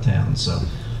about the town. So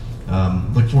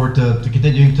look forward to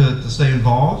continuing to stay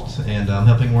involved and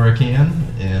helping where I can,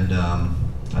 and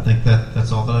I think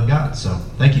that's all that I've got, so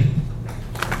thank you.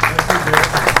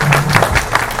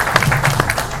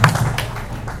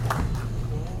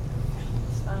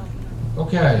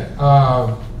 Okay,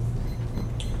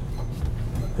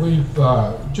 we've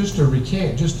just to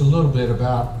recant just a little bit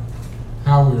about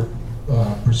how we're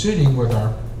proceeding with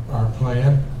our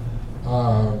plan.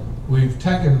 we've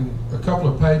taken a couple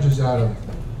of pages out of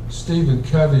Stephen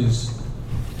Covey's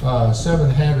 7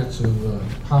 Habits of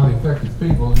Highly Effective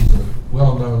People. He's a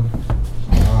well-known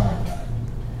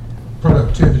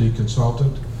productivity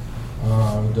consultant.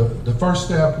 The first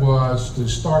step was to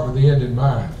start with the end in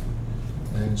mind.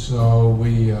 And so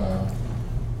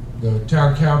the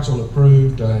town council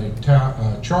approved a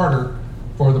charter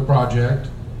for the project,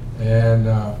 and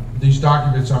these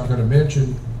documents I'm going to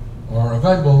mention are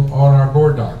available on our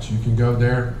board docs. You can go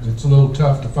there. It's a little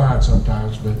tough to find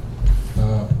sometimes, but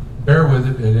bear with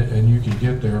it and you can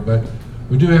get there. But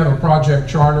we do have a project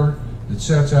charter that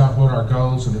sets out what our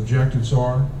goals and objectives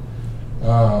are.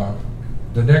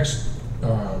 The next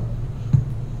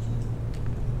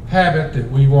habit that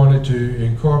we wanted to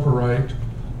incorporate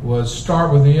was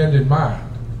start with the end in mind.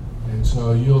 And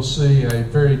so you'll see a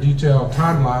very detailed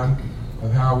timeline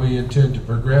of how we intend to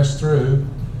progress through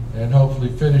and hopefully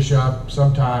finish up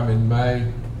sometime in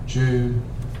May, June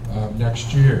of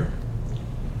next year.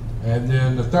 And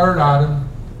then the third item,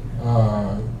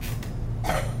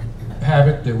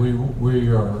 habit that we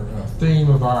are a theme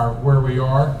of our where we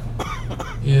are,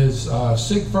 is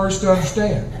seek first to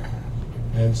understand.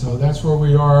 And so that's where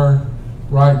we are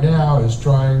right now, is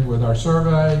trying with our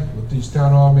survey, with these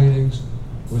town hall meetings,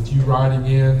 with you writing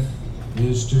in,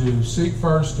 is to seek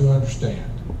first to understand.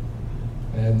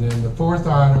 And then the fourth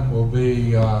item will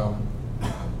be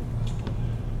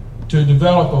to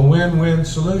develop a win-win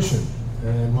solution.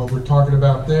 And what we're talking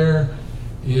about there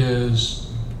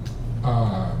is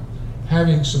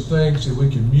having some things that we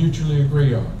can mutually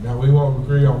agree on. Now, we won't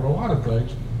agree on a lot of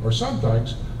things, or some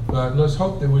things, but let's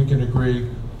hope that we can agree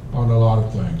on a lot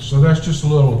of things. So that's just a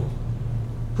little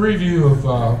preview of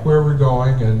where we're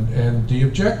going, and the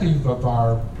objective of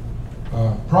our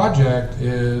project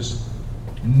is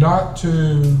not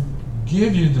to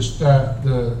give you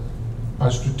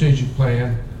a strategic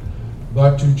plan,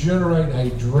 but to generate a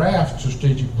draft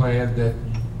strategic plan that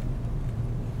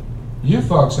you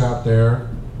folks out there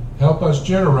help us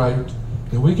generate,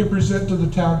 that we can present to the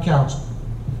town council,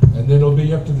 and then it'll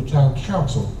be up to the town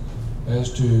council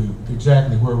as to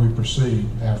exactly where we proceed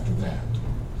after that.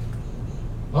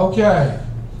 Okay,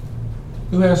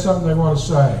 who has something they want to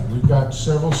say? We've got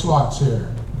several slots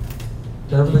here.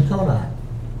 Beverly Konar.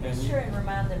 Be sure and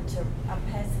remind them to, I'm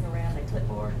passing around a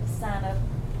clipboard, sign up.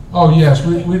 Oh yes,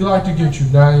 we'd like to get your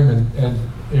name and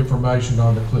information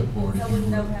on the clipboard. So we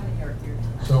know how many are here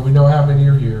tonight. So we know how many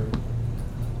are here.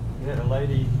 You had a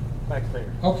lady back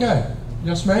there. Okay,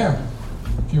 yes ma'am.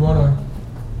 If you want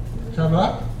to come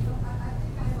up.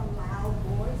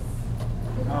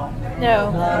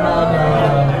 No.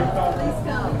 Please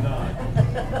come.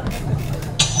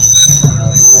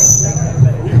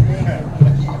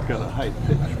 I've got a high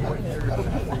pitch voice.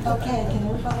 Okay, can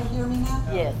everybody hear me now?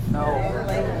 Yes.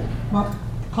 Well,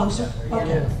 closer?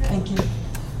 Okay, thank you.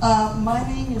 My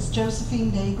name is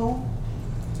Josephine Daigle,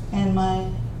 and my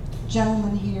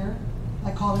gentleman here,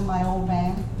 I call him my old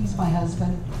man. He's my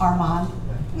husband, Armand.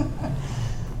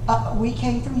 We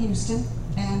came from Houston,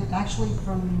 and actually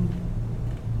from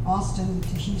Austin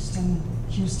to Houston,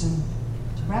 Houston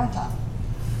to Round Top.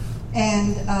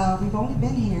 And we've only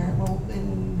been here, well,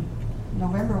 in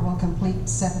November we'll complete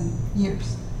 7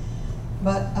 years.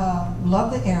 But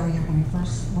love the area when we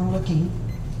first were looking.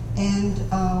 And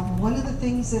one of the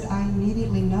things that I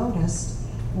immediately noticed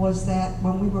was that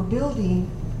when we were building,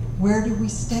 where do we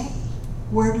stay?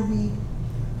 Where do we,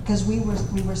 because we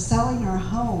were selling our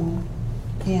home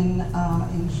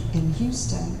in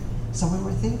Houston, so we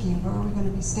were thinking, where are we going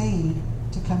to be staying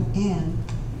to come in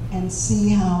and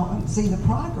see the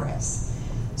progress?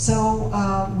 So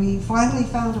we finally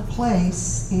found a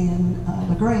place in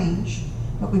LaGrange,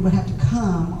 but we would have to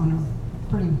come on a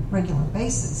pretty regular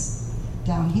basis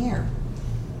down here.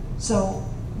 So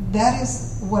that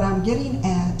is what I'm getting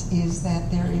at, is that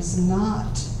there is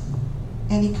not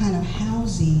any kind of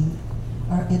housing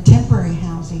or temporary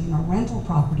housing or rental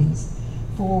properties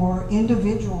for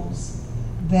individuals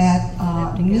that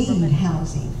need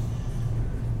housing.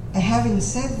 Having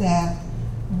said that,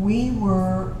 we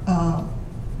were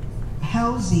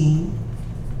housing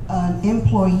an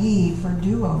employee for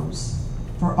Duos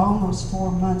for almost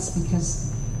 4 months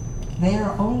because they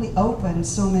are only open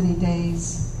so many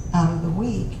days out of the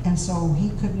week, and so he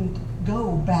couldn't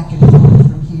go back and forth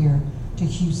from here to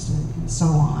Houston and so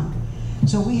on.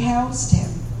 So we housed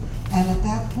him, and at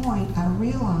that point I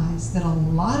realized that a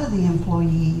lot of the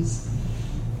employees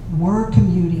were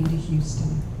commuting to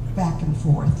Houston back and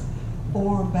forth,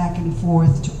 or back and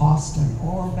forth to Austin,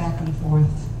 or back and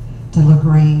forth to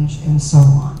LaGrange, and so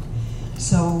on.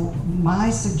 So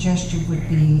my suggestion would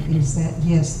be is that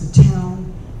yes, the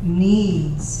town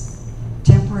needs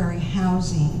temporary temporary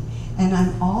housing. And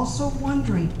I'm also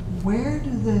wondering, where do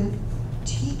the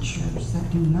teachers that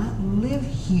do not live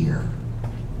here,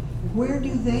 where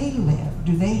do they live?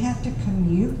 Do they have to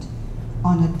commute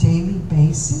on a daily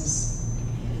basis?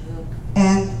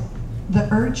 And the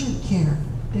urgent care,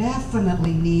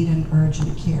 definitely need an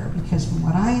urgent care, because from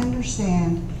what I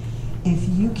understand, if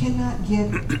you cannot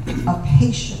get a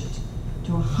patient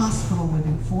to a hospital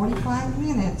within 45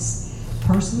 minutes,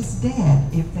 person's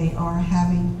dead if they are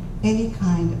having any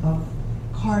kind of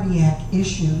cardiac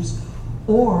issues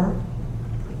or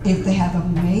if they have a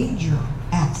major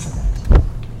accident.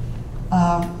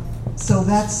 So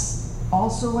that's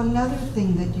also another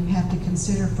thing that you have to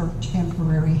consider for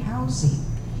temporary housing.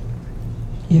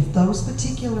 If those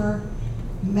particular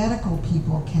medical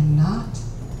people cannot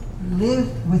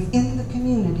live within the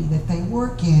community that they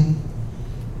work in,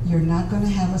 you're not going to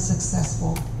have a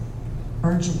successful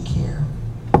urgent care.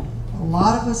 A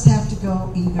lot of us have to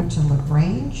go either to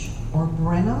LaGrange or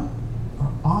Brenham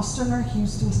or Austin or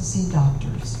Houston to see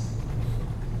doctors.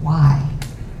 Why?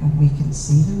 When we can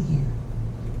see them here,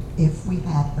 if we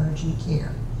have urgent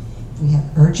care. If we have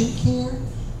urgent care,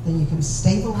 then you can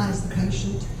stabilize the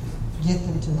patient, get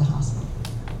them to the hospital.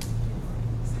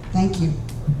 Thank you.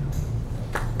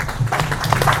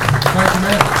 Thank you,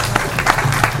 ma'am.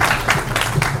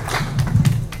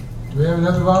 Do we have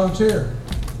another volunteer?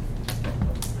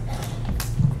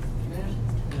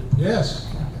 Yes.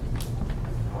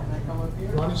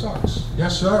 Ronnie Sox.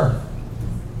 Yes, sir.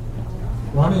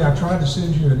 Ronnie, I tried to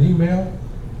send you an email,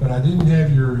 but I didn't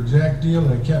have your exact deal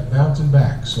and it kept bouncing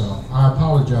back. So I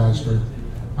apologize for,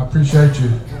 I appreciate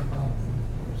you.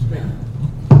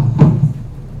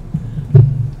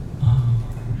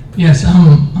 Yes,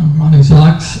 I'm Ronnie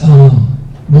Sox,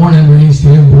 born and raised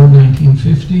here, born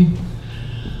 1950.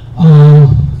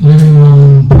 Living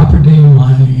on property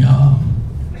my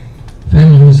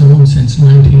family has owned since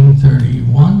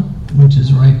 1931, which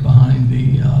is right behind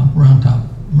the Round Top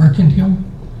Mercantile.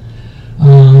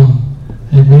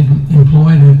 Had been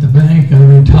employed at the bank. I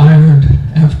retired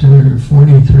after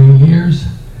 43 years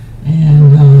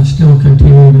and still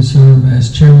continue to serve as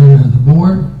chairman of the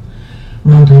board.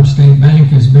 Round Top State Bank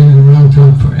has been in Round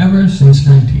Top forever, since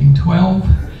 1912,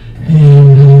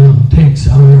 and takes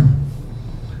our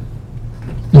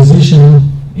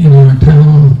position in our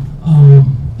town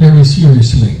very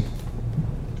seriously.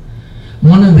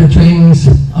 One of the things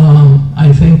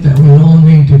I think that we all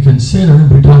need to consider,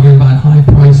 we're talking about high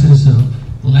prices of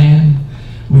land.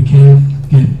 We can't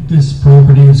get this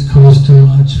property, it's cost too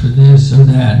much for this or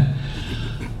that.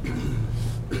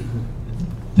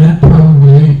 That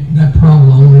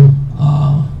problem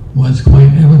was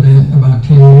quite evident about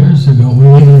 10 years ago. We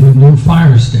needed a new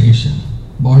fire station.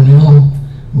 Barnell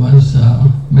was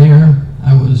mayor.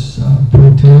 I was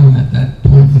pro tem at that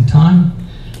point in time.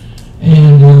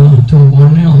 And told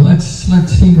Barnell, let's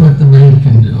see what the bank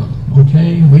can do.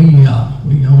 Okay, we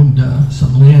owned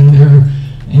some land there,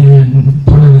 and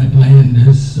part of that land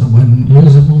wasn't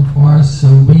usable for us, so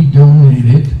we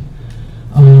donated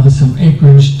some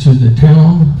acreage to the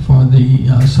town for the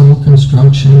sole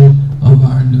construction of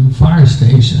our new fire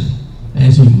station,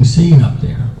 as you can see up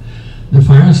there. The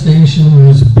fire station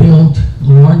was built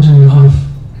large enough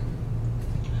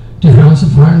to house a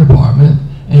fire department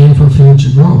and for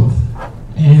future growth.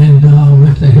 And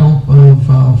with the help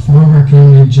of former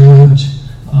county judge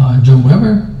Joe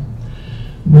Weber,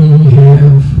 we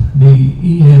have the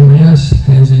EMS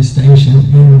has a station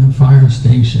in the fire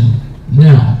station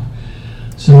now.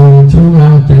 So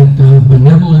throughout that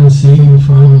benevolency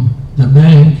from the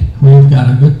bank, we've got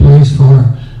a good place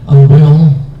for a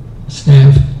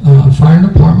well-staffed fire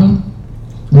department,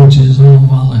 which is all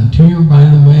volunteer, by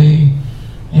the way.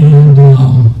 And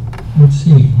let's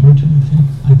see, what do you think?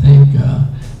 I think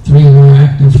 3 of our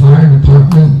active fire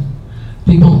department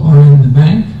people are in the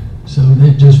bank, so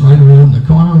they're just right around the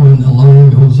corner when the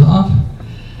alarm goes off.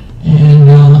 And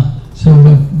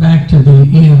but back to the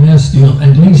EMS deal,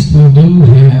 at least we do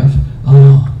have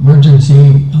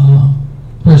emergency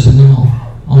personnel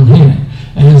on hand,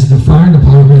 as the fire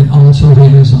department also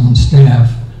has on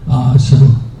staff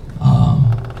some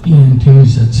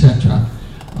EMTs, etc.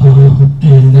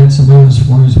 And that's about as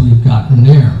far as we've gotten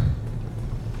there.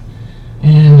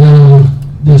 And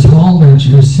this hall that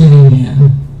you're sitting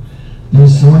in,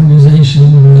 this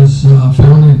organization was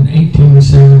founded in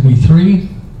 1873.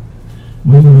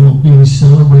 We will be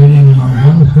celebrating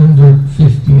our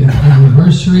 150th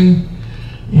anniversary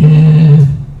in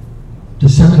the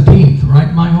 17th,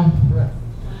 right, Michael? Correct.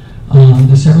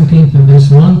 The 17th of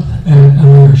this month at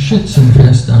our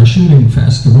Schützenfest, our shooting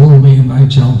festival. We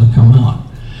invite y'all to come out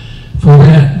for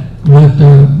that. But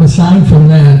aside from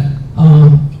that,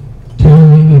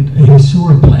 town needed a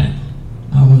sewer plant.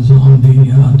 I was on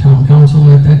the town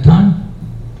council at that time.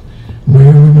 Where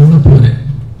are we going to put it?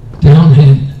 Town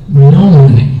had no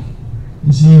money,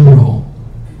 zero.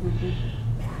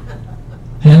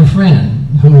 Had a friend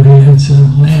who had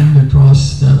some land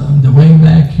across the way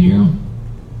back here.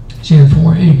 She had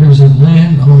 4 acres of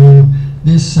land on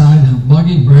this side of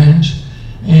Buggy Branch,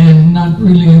 and not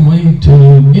really a way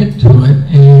to get to it.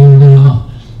 And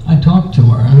I talked to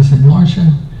her. I said,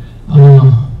 Marcia,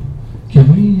 can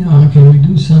we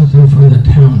do something for the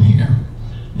town here?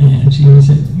 And she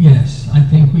said, yes, I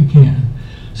think we can.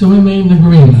 So we made an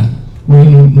agreement. We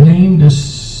named a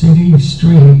city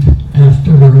street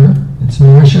after her. It's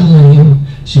Marcia Lane.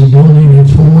 She donated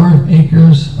 4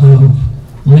 acres of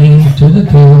land to the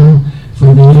town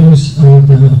for the use of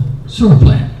the sewer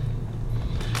plant.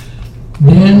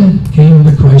 Then came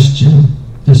the question,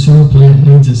 the sewer plant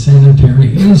needs a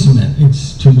sanitary easement.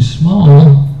 It's too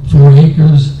small. 4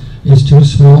 acres is too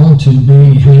small to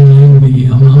be handling the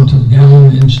amount of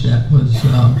gallonage that was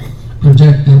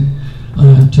projected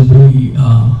to be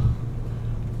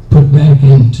put back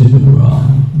into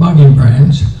Buggy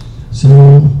Branch. So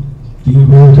the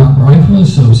Round Top Rifle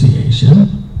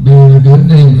Association, being a good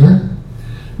neighbor,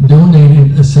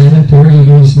 donated a sanitary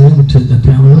easement to the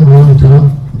town of Round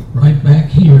Top right back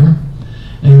here,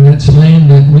 and that's land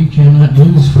that we cannot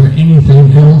use for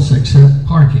anything else except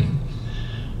parking.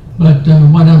 But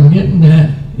what I'm getting at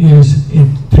is it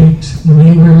takes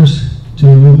neighbors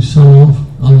to solve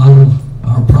a lot of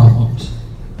our problems.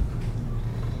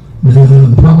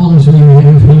 The problems we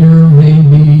have here may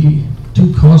be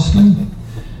too costly,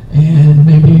 and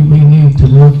maybe we need to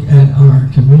look at our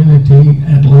community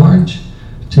at large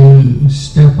to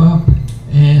step up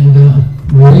and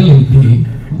really be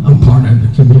a part of the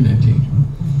community.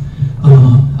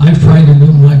 I've tried to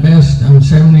do my best. I'm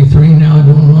 73 now. I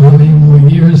don't know how many more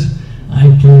years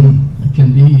I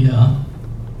can be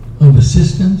of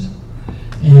assistance.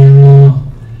 And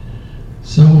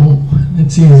so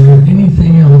let's see, is there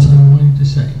anything else I wanted to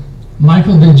say?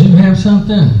 Michael, did you have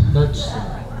something?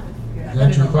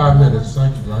 That's your 5 minutes.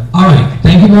 Thank you, Glenn. All right.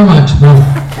 Thank you very much, Bill.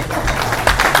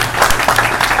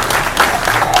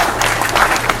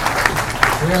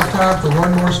 We have time for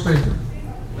one more speaker.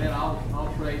 Then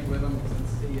I'll trade with him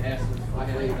since he asked if I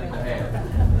had anything to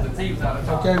add. The team's out of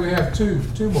time. Okay, we have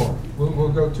two more. We'll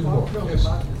go 2 more. Yes.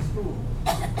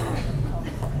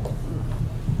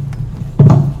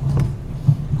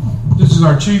 This is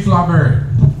our chief librarian.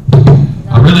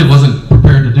 I really wasn't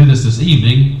prepared to do this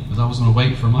evening because I was going to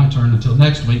wait for my turn until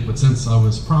next week, but since I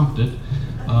was prompted,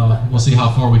 we'll see how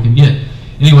far we can get.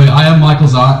 Anyway, I am Michael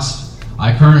Zotz.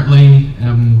 I currently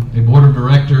am a board of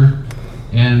director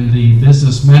and the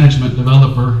business management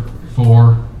developer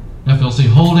for FLC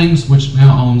Holdings, which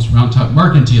now owns Round Top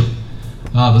Mercantile.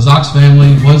 The Zotz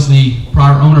family was the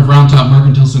prior owner of Round Top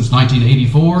Mercantile since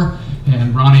 1984,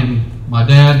 and Ronnie and my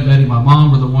dad, Betty, my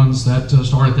mom, were the ones that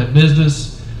started that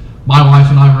business. My wife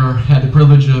and I had the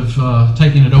privilege of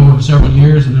taking it over for several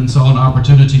years and then saw an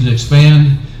opportunity to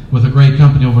expand with a great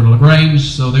company over at LaGrange,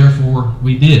 so therefore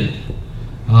we did,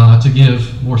 to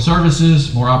give more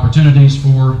services, more opportunities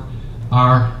for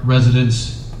our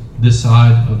residents this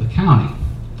side of the county.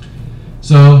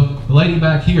 So the lady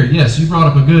back here, yes, you brought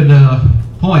up a good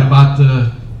point about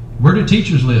where do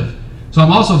teachers live. So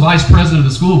I'm also vice president of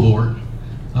the school board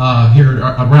here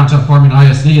at Round Top Farming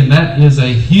ISD, and that is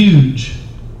a huge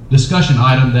discussion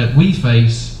item that we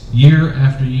face year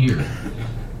after year.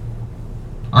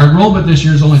 Our enrollment this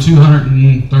year is only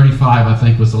 235, I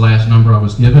think was the last number I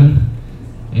was given.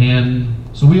 And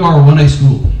so we are a 1A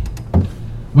school.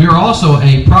 We are also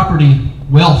a property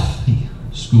wealthy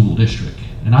school district.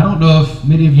 And I don't know if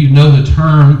many of you know the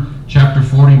term Chapter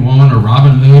 41 or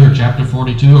Robin Hood or Chapter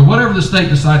 42 or whatever the state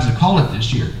decides to call it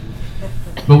this year.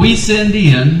 But we send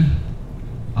in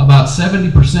about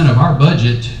 70% of our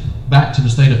budget back to the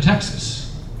state of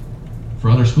Texas for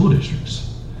other school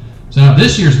districts. So now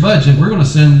this year's budget, we're going to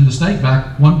send the state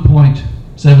back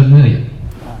 $1.7 million.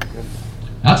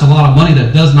 That's a lot of money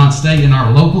that does not stay in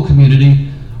our local community,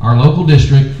 our local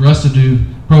district, for us to do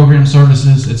program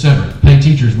services, etc., pay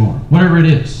teachers more, whatever it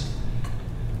is.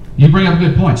 You bring up a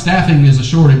good point. Staffing is a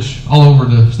shortage all over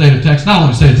the state of Texas, not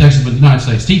only the state of Texas, but the United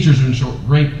States. Teachers are in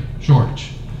great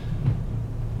shortage.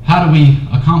 How do we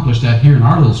accomplish that here in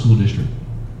our little school district?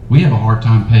 We have a hard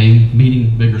time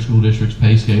meeting bigger school districts'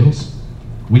 pay scales.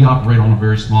 We operate on a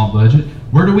very small budget.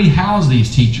 Where do we house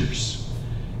these teachers?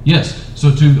 Yes,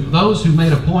 so to those who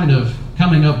made a point of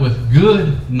coming up with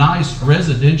good, nice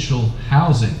residential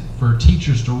housing for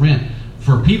teachers to rent,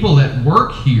 for people that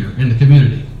work here in the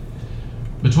community,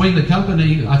 Between the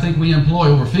company, I think we employ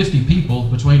over 50 people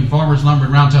between Farmers Lumber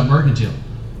and Round Top Mercantile.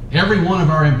 Every one of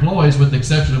our employees, with the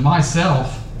exception of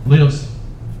myself, lives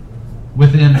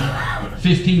within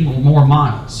 15 or more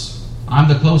miles. I'm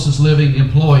the closest living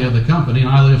employee of the company, and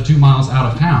I live 2 miles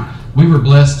out of town. We were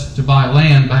blessed to buy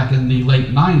land back in the late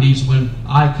 90s when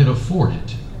I could afford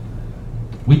it.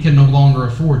 We can no longer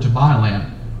afford to buy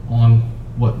land on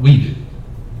what we do.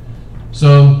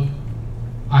 So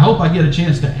I hope I get a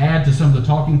chance to add to some of the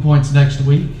talking points next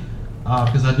week,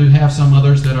 because I do have some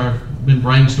others that I've been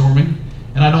brainstorming,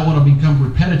 and I don't want to become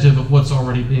repetitive of what's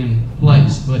already been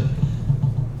placed, but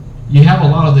you have a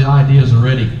lot of the ideas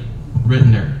already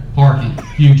written there. Parking,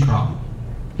 huge problem.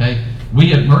 Okay?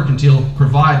 We at Mercantile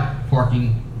provide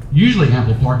parking, usually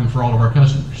ample parking for all of our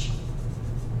customers.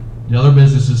 The other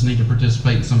businesses need to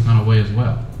participate in some kind of way as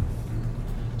well.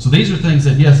 So these are things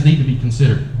that, yes, need to be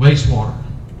considered. Wastewater,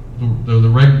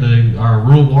 our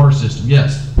rural water system,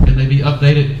 yes. Can they be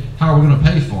updated? How are we going to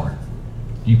pay for it?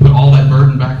 Do you put all that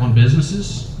burden back on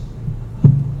businesses?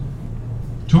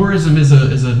 Tourism is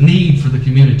a need for the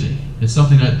community. It's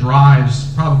something that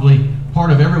drives probably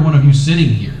part of every one of you sitting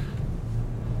here.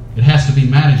 It has to be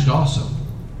managed also.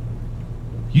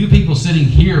 You people sitting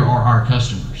here are our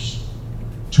customers.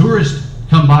 Tourists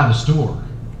come by the store.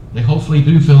 They hopefully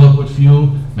do fill up with fuel,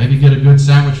 maybe get a good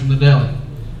sandwich from the deli.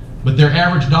 But their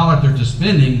average dollar that they're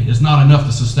spending is not enough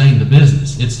to sustain the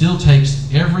business. It still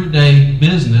takes everyday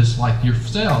business like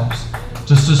yourselves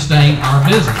to sustain our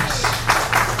business.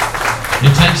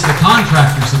 It takes the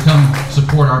contractors to come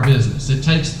support our business. It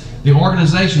takes the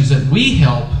organizations that we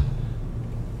help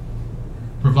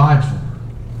provide for.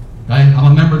 Okay?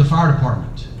 I'm a member of the fire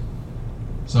department.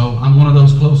 So I'm one of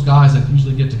those close guys that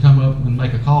usually get to come up and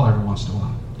make a call every once in a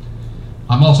while.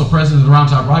 I'm also president of the Round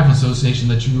Top Rifle Association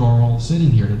that you are all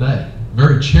sitting here today.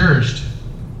 Very cherished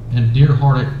and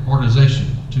dear-hearted organization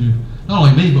to not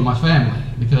only me but my family,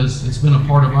 because it's been a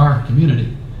part of our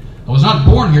community. I was not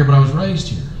born here, but I was raised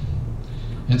here.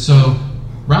 And so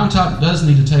Round Top does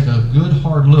need to take a good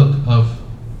hard look of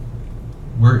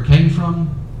where it came from,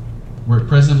 where it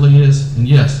presently is, and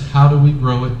yes, how do we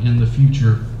grow it in the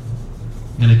future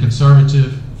in a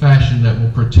conservative fashion that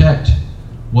will protect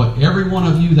what every one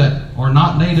of you that are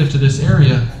not native to this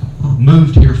area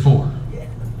moved here for.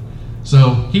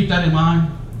 So keep that in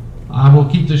mind. I will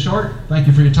keep this short. Thank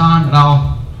you for your time, and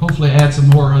I'll hopefully add some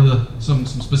more of some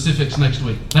specifics next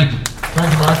week. Thank you.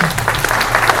 Thank you, Michael.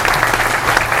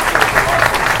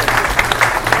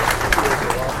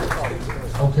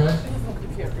 Okay.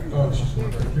 Oh, she's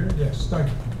right here. Yes, thank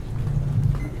you.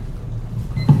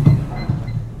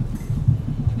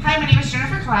 Hi, my name is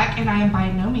Jennifer Clack, and I am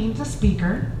by no means a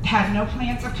speaker. Had no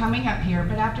plans of coming up here,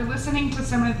 but after listening to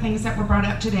some of the things that were brought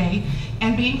up today,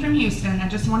 and being from Houston, I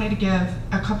just wanted to give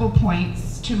a couple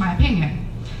points to my opinion.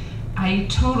 I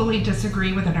totally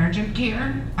disagree with an urgent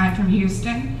care. I'm from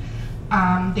Houston.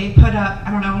 They put up,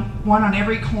 I don't know, one on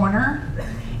every corner,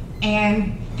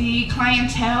 and the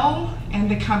clientele and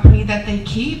the company that they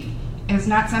keep is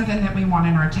not something that we want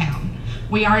in our town.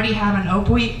 We already have an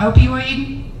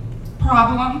opioid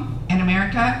problem in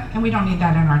America, and we don't need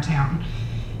that in our town.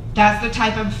 That's the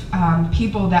type of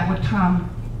people that would come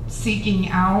seeking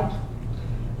out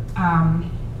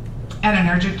at an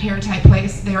urgent care type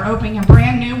place. They're opening a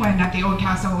brand new one at the Old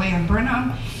Castle in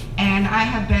Brenham, and I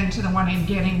have been to the one in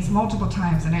Giddings multiple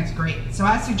times, and it's great. So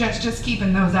I suggest just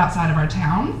keeping those outside of our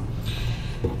town.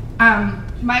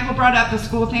 Michael brought up the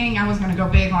school thing. I was going to go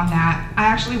big on that. I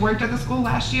actually worked at the school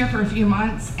last year for a few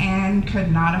months and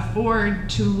could not afford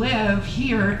to live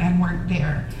here and work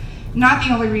there. Not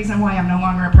the only reason why I'm no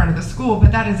longer a part of the school,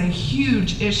 but that is a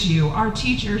huge issue. Our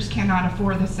teachers cannot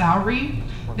afford the salary,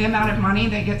 the amount of money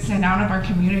that gets sent out of our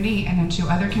community and into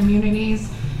other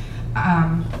communities.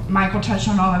 Michael touched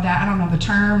on all of that. I don't know the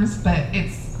terms, but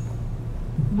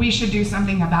we should do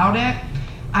something about it.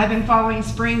 I've been following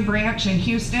Spring Branch in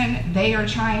Houston. They are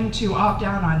trying to opt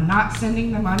out on not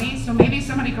sending the money, so maybe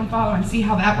somebody can follow and see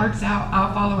how that works out.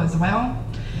 I'll follow as well.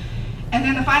 And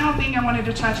then the final thing I wanted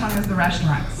to touch on is the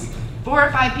restaurants. 4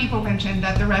 or 5 people mentioned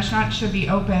that the restaurants should be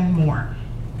open more.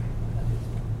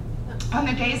 On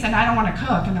the days that I don't want to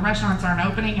cook and the restaurants aren't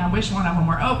opening, I wish one of them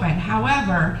were open.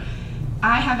 However,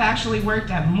 I have actually worked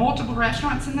at multiple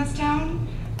restaurants in this town.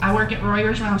 I work at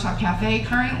Royer's Round Top Cafe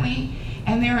currently,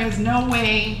 and there is no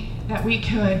way that we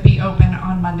could be open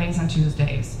on Mondays and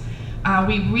Tuesdays.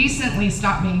 We recently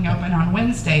stopped being open on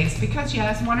Wednesdays because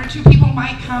yes, 1 or 2 people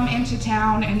might come into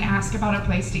town and ask about a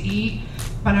place to eat,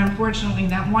 but unfortunately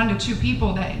that 1 to 2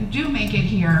 people that do make it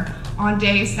here on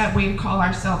days that we call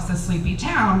ourselves a sleepy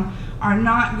town are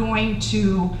not going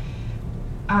to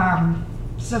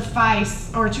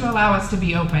suffice or to allow us to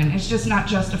be open. It's just not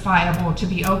justifiable to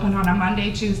be open on a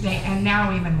Monday, Tuesday, and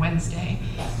now even Wednesday.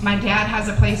 My dad has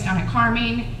a place down at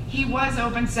Carmine. He was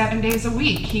open 7 days a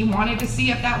week. He wanted to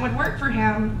see if that would work for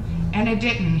him, and it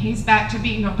didn't. He's back to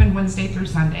being open Wednesday through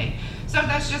Sunday. So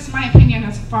that's just my opinion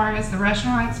as far as the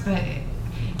restaurants, but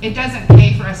it doesn't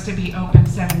pay for us to be open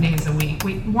 7 days a week.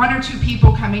 One or two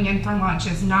people coming in for lunch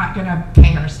is not going to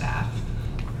pay our staff.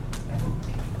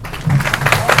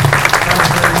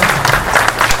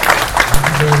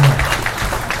 Very much.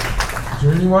 Is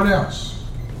there anyone else?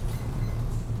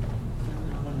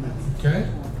 Okay,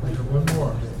 we have one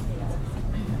more.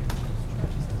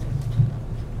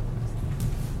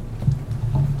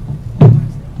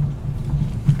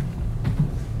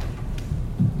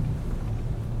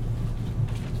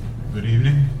 Good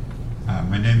evening.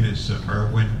 My name is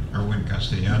Erwin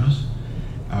Castellanos.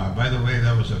 By the way,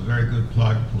 that was a very good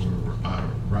plug for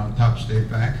Round Top State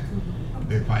Bank.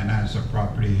 They finance a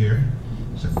property here.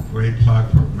 It's a great plug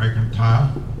for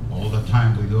Mercantile. All the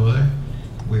time we go there.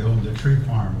 We own the tree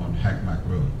farm on Hackmack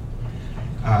Road.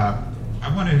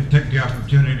 I wanted to take the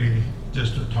opportunity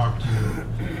just to talk to you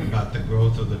about the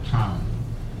growth of the town.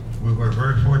 We were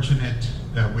very fortunate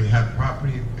that we had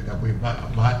property that we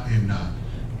bought in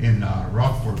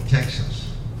Rockport,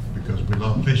 Texas, because we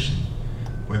love fishing.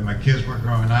 When my kids were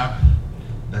growing up,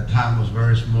 that town was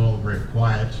very small, very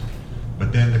quiet,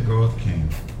 but then the growth came.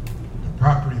 The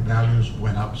property values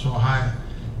went up so high,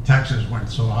 taxes went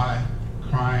so high,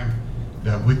 crime,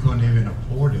 that we couldn't even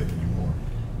afford it anymore.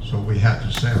 So we had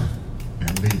to sell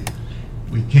and leave.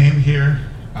 We came here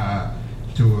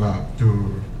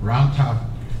to Round Top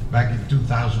back in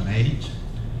 2008.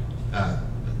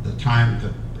 The time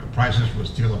the prices were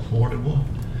still affordable.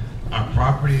 Our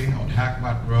property on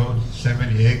Hackmack Road,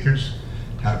 70 acres,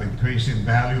 have increased in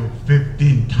value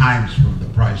 15 times from the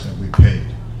price that we paid.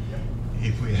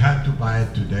 If we had to buy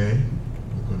it today,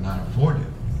 we could not afford it.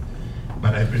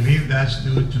 But I believe that's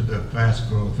due to the fast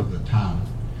growth of the town.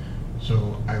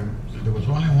 So there was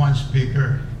only one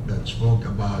speaker that spoke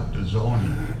about the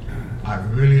zoning. I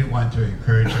really want to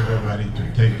encourage everybody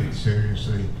to take it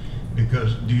seriously,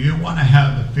 because do you want to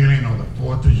have the feeling of the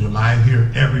 4th of July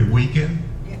here every weekend?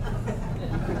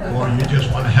 Or you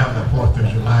just want to have the 4th of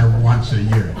July once a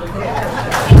year?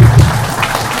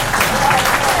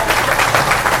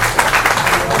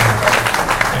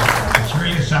 It's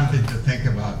really something to think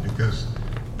about, because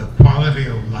the quality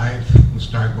of life will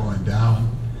start going down.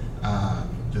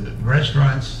 The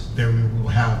restaurants, they will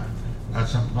have,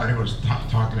 somebody was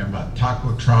talking about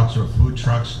taco trucks or food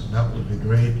trucks. That would be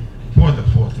great for the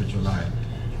 4th of July.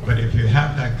 But if you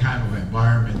have that kind of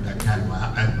environment, that kind of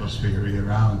atmosphere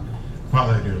around,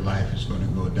 quality of life is going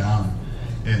to go down.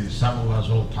 And some of us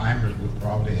old timers will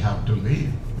probably have to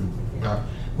leave.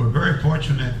 We're very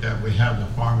fortunate that we have the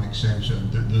farm exemption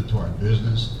due to our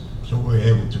business, so we're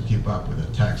able to keep up with the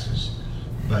taxes.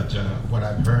 But what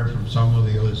I've heard from some of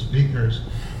the other speakers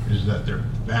is that their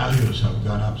values have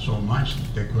gone up so much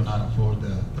that they could not afford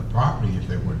the property if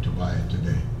they were to buy it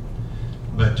today.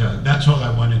 But that's all I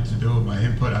wanted to do with my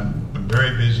input. I'm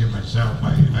very busy myself.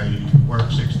 I work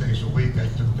 6 days a week. I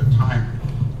took the time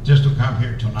just to come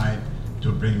here tonight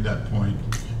to bring that point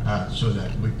so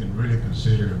that we can really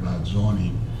consider about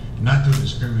zoning, not to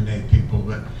discriminate people,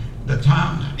 but the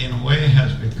town in a way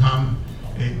has become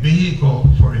a vehicle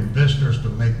for investors to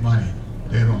make money.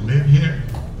 They don't live here,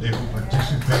 they don't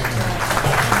participate in it.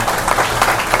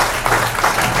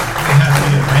 We had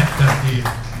the event at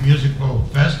the musical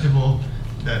festival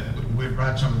that we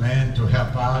brought some men to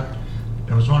help out.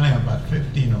 There was only about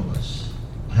 15 of us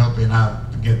helping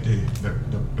out to get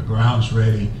the grounds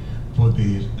ready for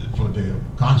the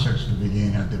concerts to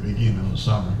begin at the beginning of the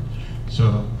summer.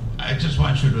 So I just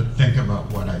want you to think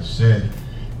about what I said.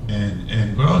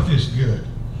 And growth is good,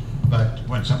 but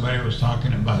when somebody was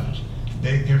talking about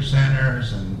daycare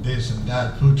centers and this and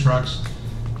that, food trucks,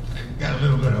 I got a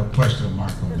little bit of a question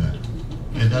mark on that.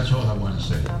 And that's all I want to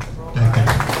say. Thank you.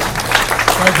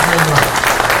 Thank you very much.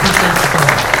 Appreciate your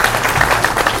comment.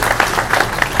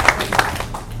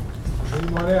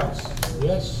 Anyone else?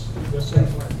 Yes? Yes, sir.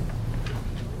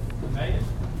 Made it.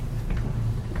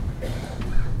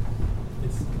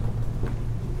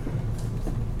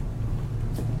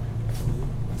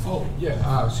 Oh,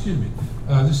 yeah, excuse me.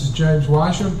 This is James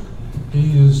Washam.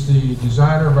 He is the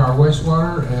designer of our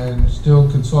wastewater and still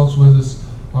consults with us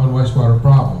on wastewater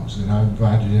problems. And I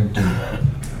invited him to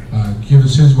give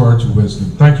us his words of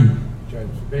wisdom. Thank you,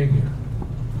 James, for being here.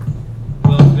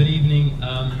 Well, good evening.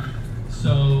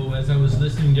 So as I was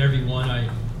listening to everyone, I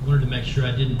wanted to make sure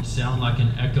I didn't sound like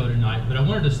an echo tonight, but I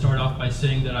wanted to start off by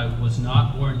saying that I was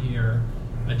not born here.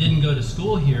 I didn't go to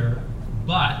school here,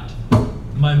 But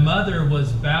my mother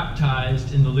was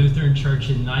baptized in the Lutheran Church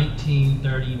in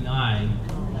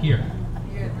 1939 here.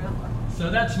 So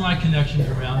that's my connection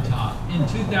to Round Top. In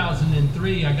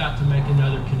 2003, I got to make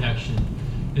another connection.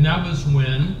 And that was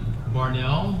when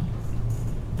Barnell,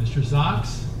 Mr.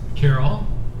 Zox, Carol,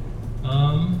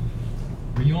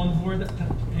 were you on board that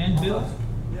time? And Bill?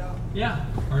 Yeah.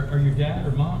 Or your dad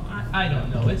or mom? I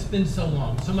don't know. It's been so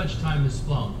long. So much time has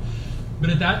flown. But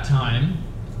at that time,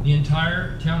 the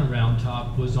entire town of Round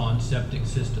Top was on septic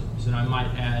systems. And I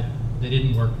might add, they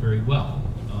didn't work very well.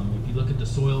 If you look at the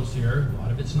soils here, a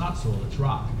lot of it's not soil, it's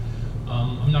rock.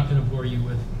 I'm not going to bore you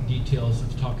with details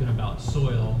of talking about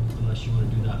soil, unless you want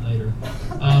to do that later.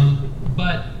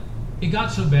 But it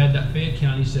got so bad that Fayette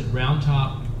County said, Round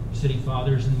Top, city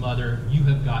fathers and mother, you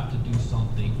have got to do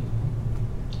something.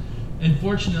 And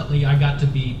fortunately, I got to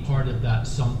be part of that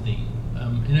something.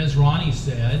 And as Ronnie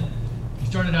said, you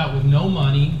started out with no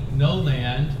money, no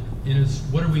land, and it's,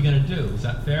 what are we going to do? Is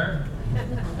that fair?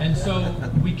 And so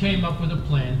we came up with a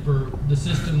plan for the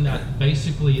system that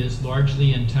basically is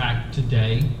largely intact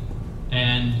today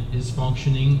and is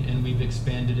functioning, and we've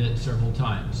expanded it several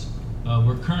times.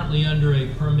 We're currently under a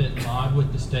permit mod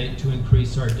with the state to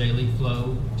increase our daily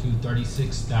flow to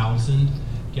 36,000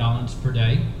 gallons per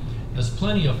day. There's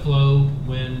plenty of flow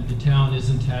when the town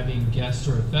isn't having guests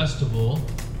or a festival.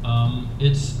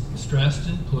 It's stressed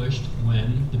and pushed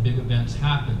when the big events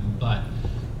happen, but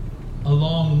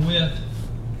along with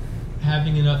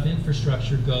having enough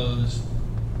infrastructure goes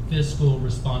fiscal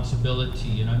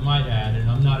responsibility. And I might add, and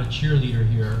I'm not a cheerleader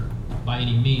here by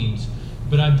any means,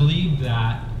 but I believe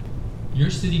that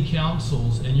your city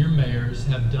councils and your mayors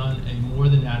have done a more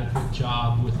than adequate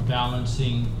job with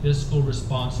balancing fiscal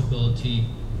responsibility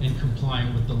and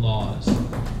complying with the laws.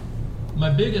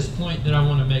 My biggest point that I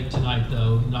want to make tonight,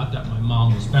 though, not that my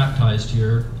mom was baptized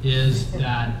here, is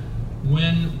that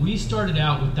when we started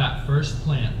out with that first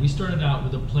plant, we started out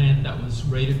with a plant that was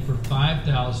rated for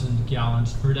 5,000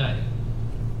 gallons per day.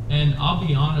 And I'll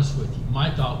be honest with you, my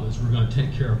thought was we're going to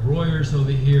take care of Royers over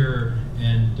here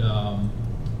and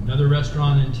another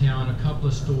restaurant in town, a couple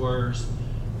of stores,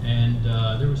 and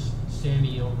there was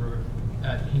Sammy over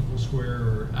at Hinkle Square,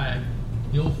 or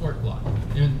the old Fort Block.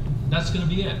 And that's going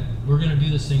to be it. We're going to do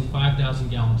this thing 5,000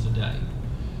 gallons a day.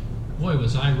 Boy,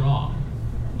 was I wrong.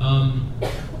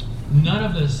 None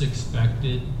of us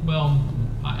expected, well,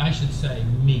 I should say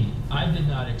me, I did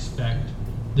not expect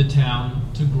the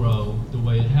town to grow the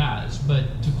way it has.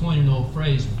 But to coin an old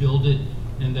phrase, build it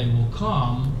and they will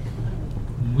come.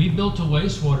 We built a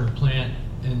wastewater plant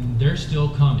and they're still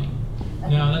coming.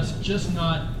 Now that's just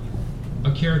not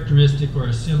a characteristic or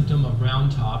a symptom of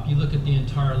Round Top. You look at the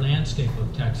entire landscape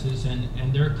of Texas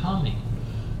and they're coming.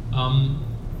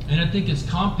 And I think it's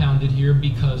compounded here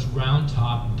because Round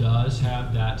Top does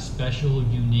have that special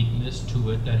uniqueness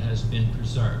to it that has been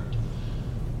preserved.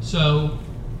 So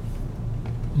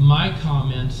my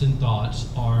comments and thoughts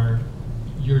are,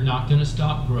 you're not going to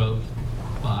stop growth,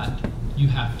 but you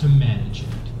have to manage it.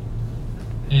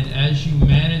 And as you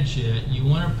manage it, you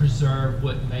want to preserve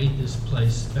what made this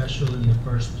place special in the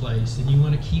first place, and you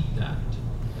want to keep that.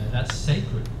 That's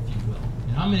sacred, if you will.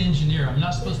 And I'm an engineer. I'm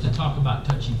not supposed to talk about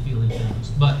touchy-feely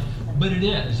things, but it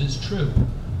is. It's true.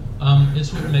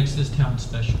 It's what makes this town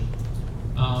special.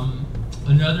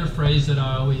 Another phrase that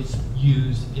I always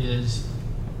use is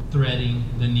threading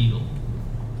the needle.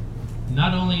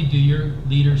 Not only do your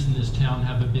leaders in this town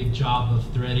have a big job of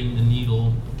threading the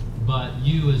needle, but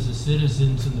you as the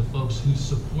citizens and the folks who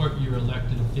support your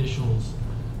elected officials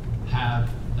have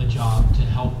a job to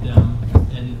help them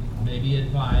and maybe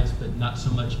advise, but not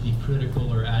so much be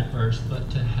critical or adverse, but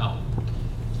to help.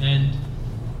 And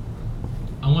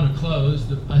I want to close.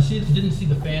 Didn't see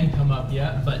the fan come up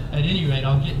yet, but at any rate,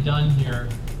 I'll get done here.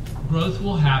 Growth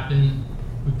will happen.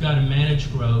 We've got to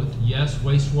manage growth. Yes,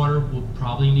 wastewater will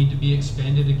probably need to be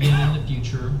expanded again in the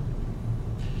future.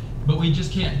 But we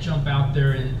just can't jump out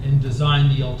there and design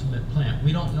the ultimate plant.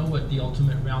 We don't know what the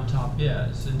ultimate Round Top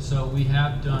is. And so we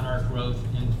have done our growth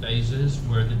in phases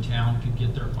where the town could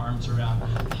get their arms around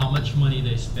how much money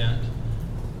they spent,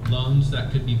 loans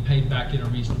that could be paid back in a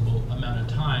reasonable amount of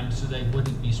time so they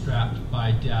wouldn't be strapped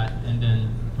by debt and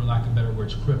then, for lack of better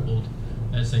words, crippled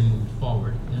as they move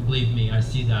forward. And believe me, I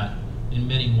see that in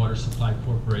many water supply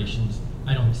corporations.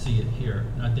 I don't see it here.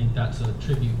 And I think that's a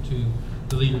tribute to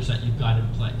the leaders that you've got in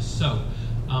place. So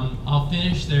I'll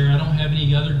finish there. I don't have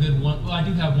any other good one. Well, I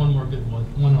do have one more good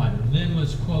one-liner. Lynn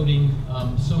was quoting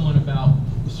someone about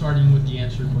starting with the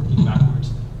answer and working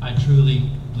backwards. I truly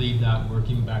believe that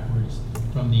working backwards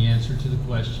from the answer to the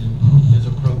question is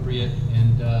appropriate.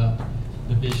 And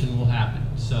the vision will happen.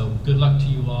 So good luck to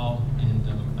you all, and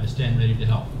I stand ready to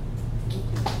help.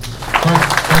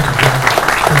 Thank you,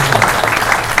 John.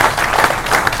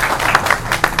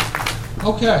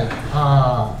 Okay.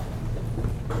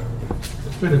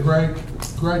 It's been a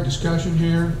great discussion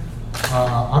here.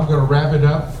 I'm going to wrap it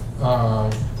up.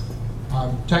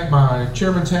 I'll take my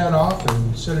chairman's hat off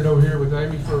and sit it over here with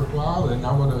Amy for a while, and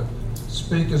I'm going to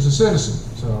speak as a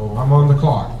citizen. So I'm on the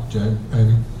clock,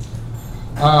 Amy.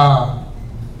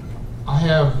 I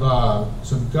have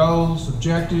some goals,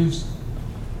 objectives,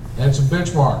 and some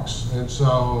benchmarks, and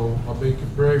so I'll be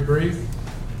very brief.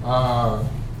 My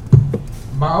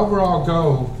overall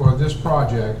goal for this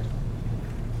project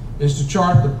is to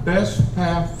chart the best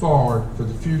path forward for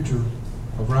the future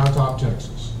of Round Top,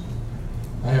 Texas.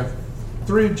 I have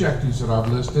 3 objectives that I've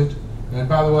listed, and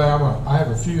by the way, I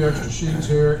have a few extra sheets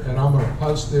here, and I'm going to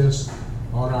post this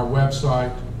on our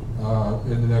website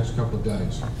in the next couple of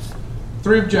days.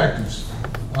 3 objectives.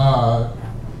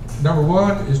 Number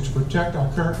 1 is to protect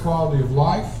our current quality of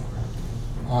life.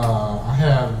 I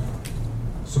have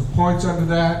some points under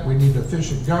that. We need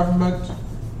efficient government.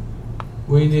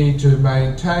 We need to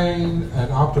maintain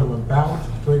an optimum balance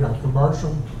between our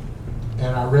commercial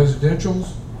and our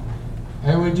residentials.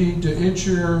 And we need to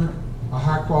ensure a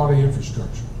high-quality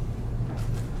infrastructure.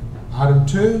 Item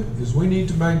 2 is we need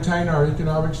to maintain our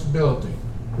economic stability.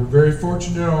 We're very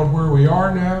fortunate on where we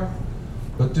are now,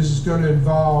 but this is going to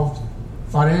involve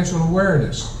financial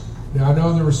awareness. Now, I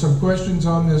know there were some questions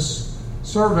on this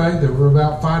survey that were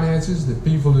about finances that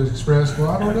people had expressed, well,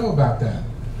 I don't know about that.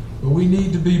 But we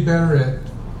need to be better at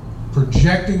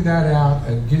projecting that out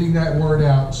and getting that word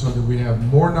out so that we have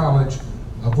more knowledge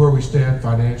of where we stand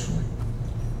financially.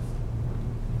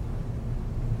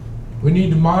 We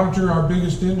need to monitor our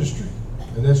biggest industry,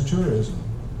 and that's tourism.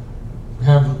 We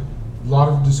have a lot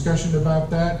of discussion about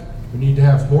that. We need to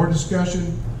have more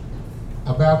discussion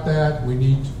about that. We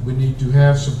need to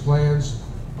have some plans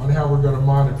on how we're going to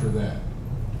monitor that.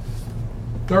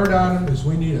 Third item is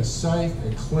we need a safe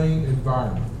and clean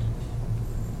environment.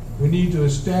 We need to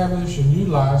establish and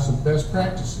utilize some best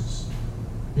practices.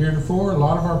 Heretofore, a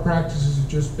lot of our practices have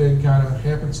just been kind of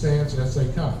happenstance as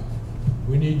they come.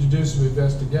 We need to do some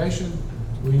investigation.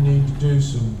 We need to do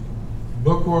some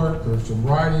bookwork or some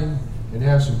writing and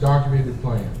have some documented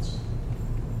plans.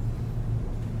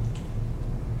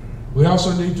 We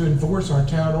also need to enforce our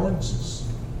town ordinances.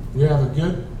 We have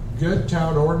a good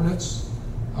town ordinance,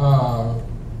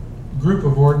 group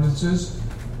of ordinances.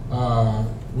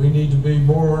 We need to be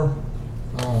more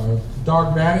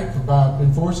dogmatic about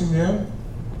enforcing them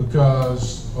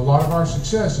because a lot of our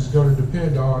success is going to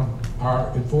depend on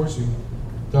our enforcing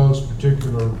those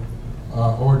particular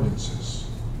ordinances.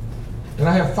 And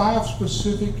I have 5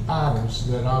 specific items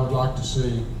that I would like to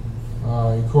see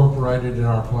incorporated in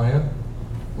our plan,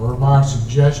 or my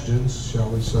suggestions, shall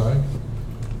we say.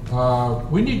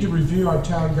 We need to review our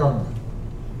town government.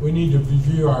 We need to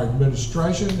review our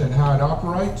administration and how it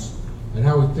operates and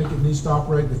how we think it needs to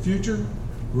operate in the future.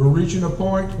 We're reaching a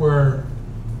point where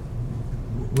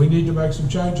we need to make some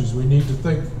changes. We need to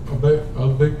think a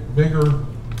bit bigger,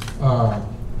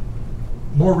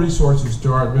 more resources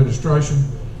to our administration,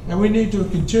 and we need to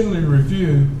continually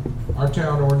review our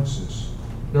town ordinances.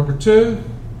 Number 2,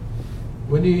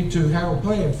 we need to have a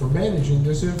plan for managing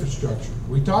this infrastructure.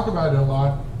 We talk about it a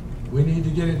lot. We need to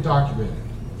get it documented.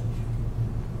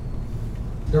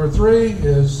 Number 3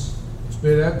 is, it's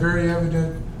been very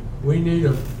evident, we need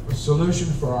a solution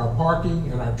for our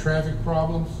parking and our traffic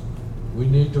problems. We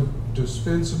need to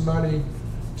spend some money,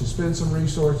 to spend some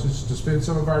resources, to spend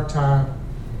some of our time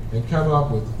and come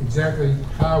up with exactly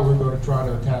how we're going to try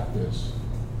to attack this.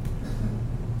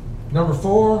 Number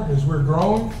 4 is we're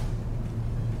growing.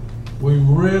 We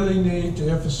really need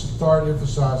to start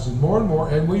emphasizing more and more,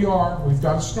 and we've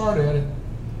got to start at it,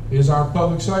 is our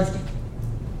public safety.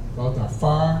 Both our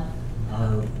fire,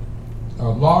 our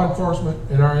law enforcement,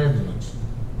 and our ambulance.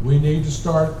 We need to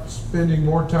start spending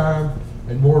more time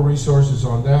and more resources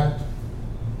on that.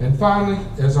 And finally,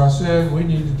 as I said, we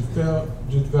need to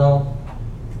develop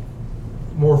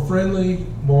more friendly,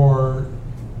 more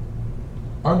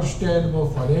understandable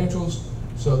financials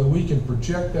so that we can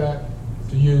project that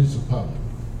to use the public.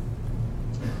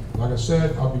 Like I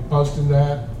said, I'll be posting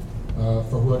that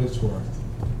for what it's worth.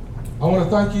 I want to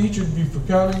thank each of you for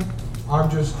coming. I'm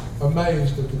just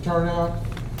amazed at the turnout.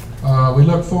 We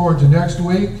look forward to next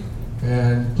week,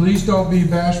 and please don't be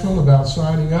bashful about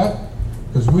signing up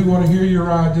because we want to hear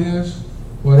your ideas,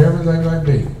 whatever they may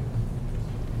be.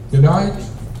 Good night,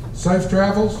 safe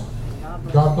travels,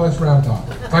 God bless Round Top.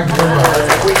 Thank you very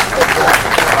much.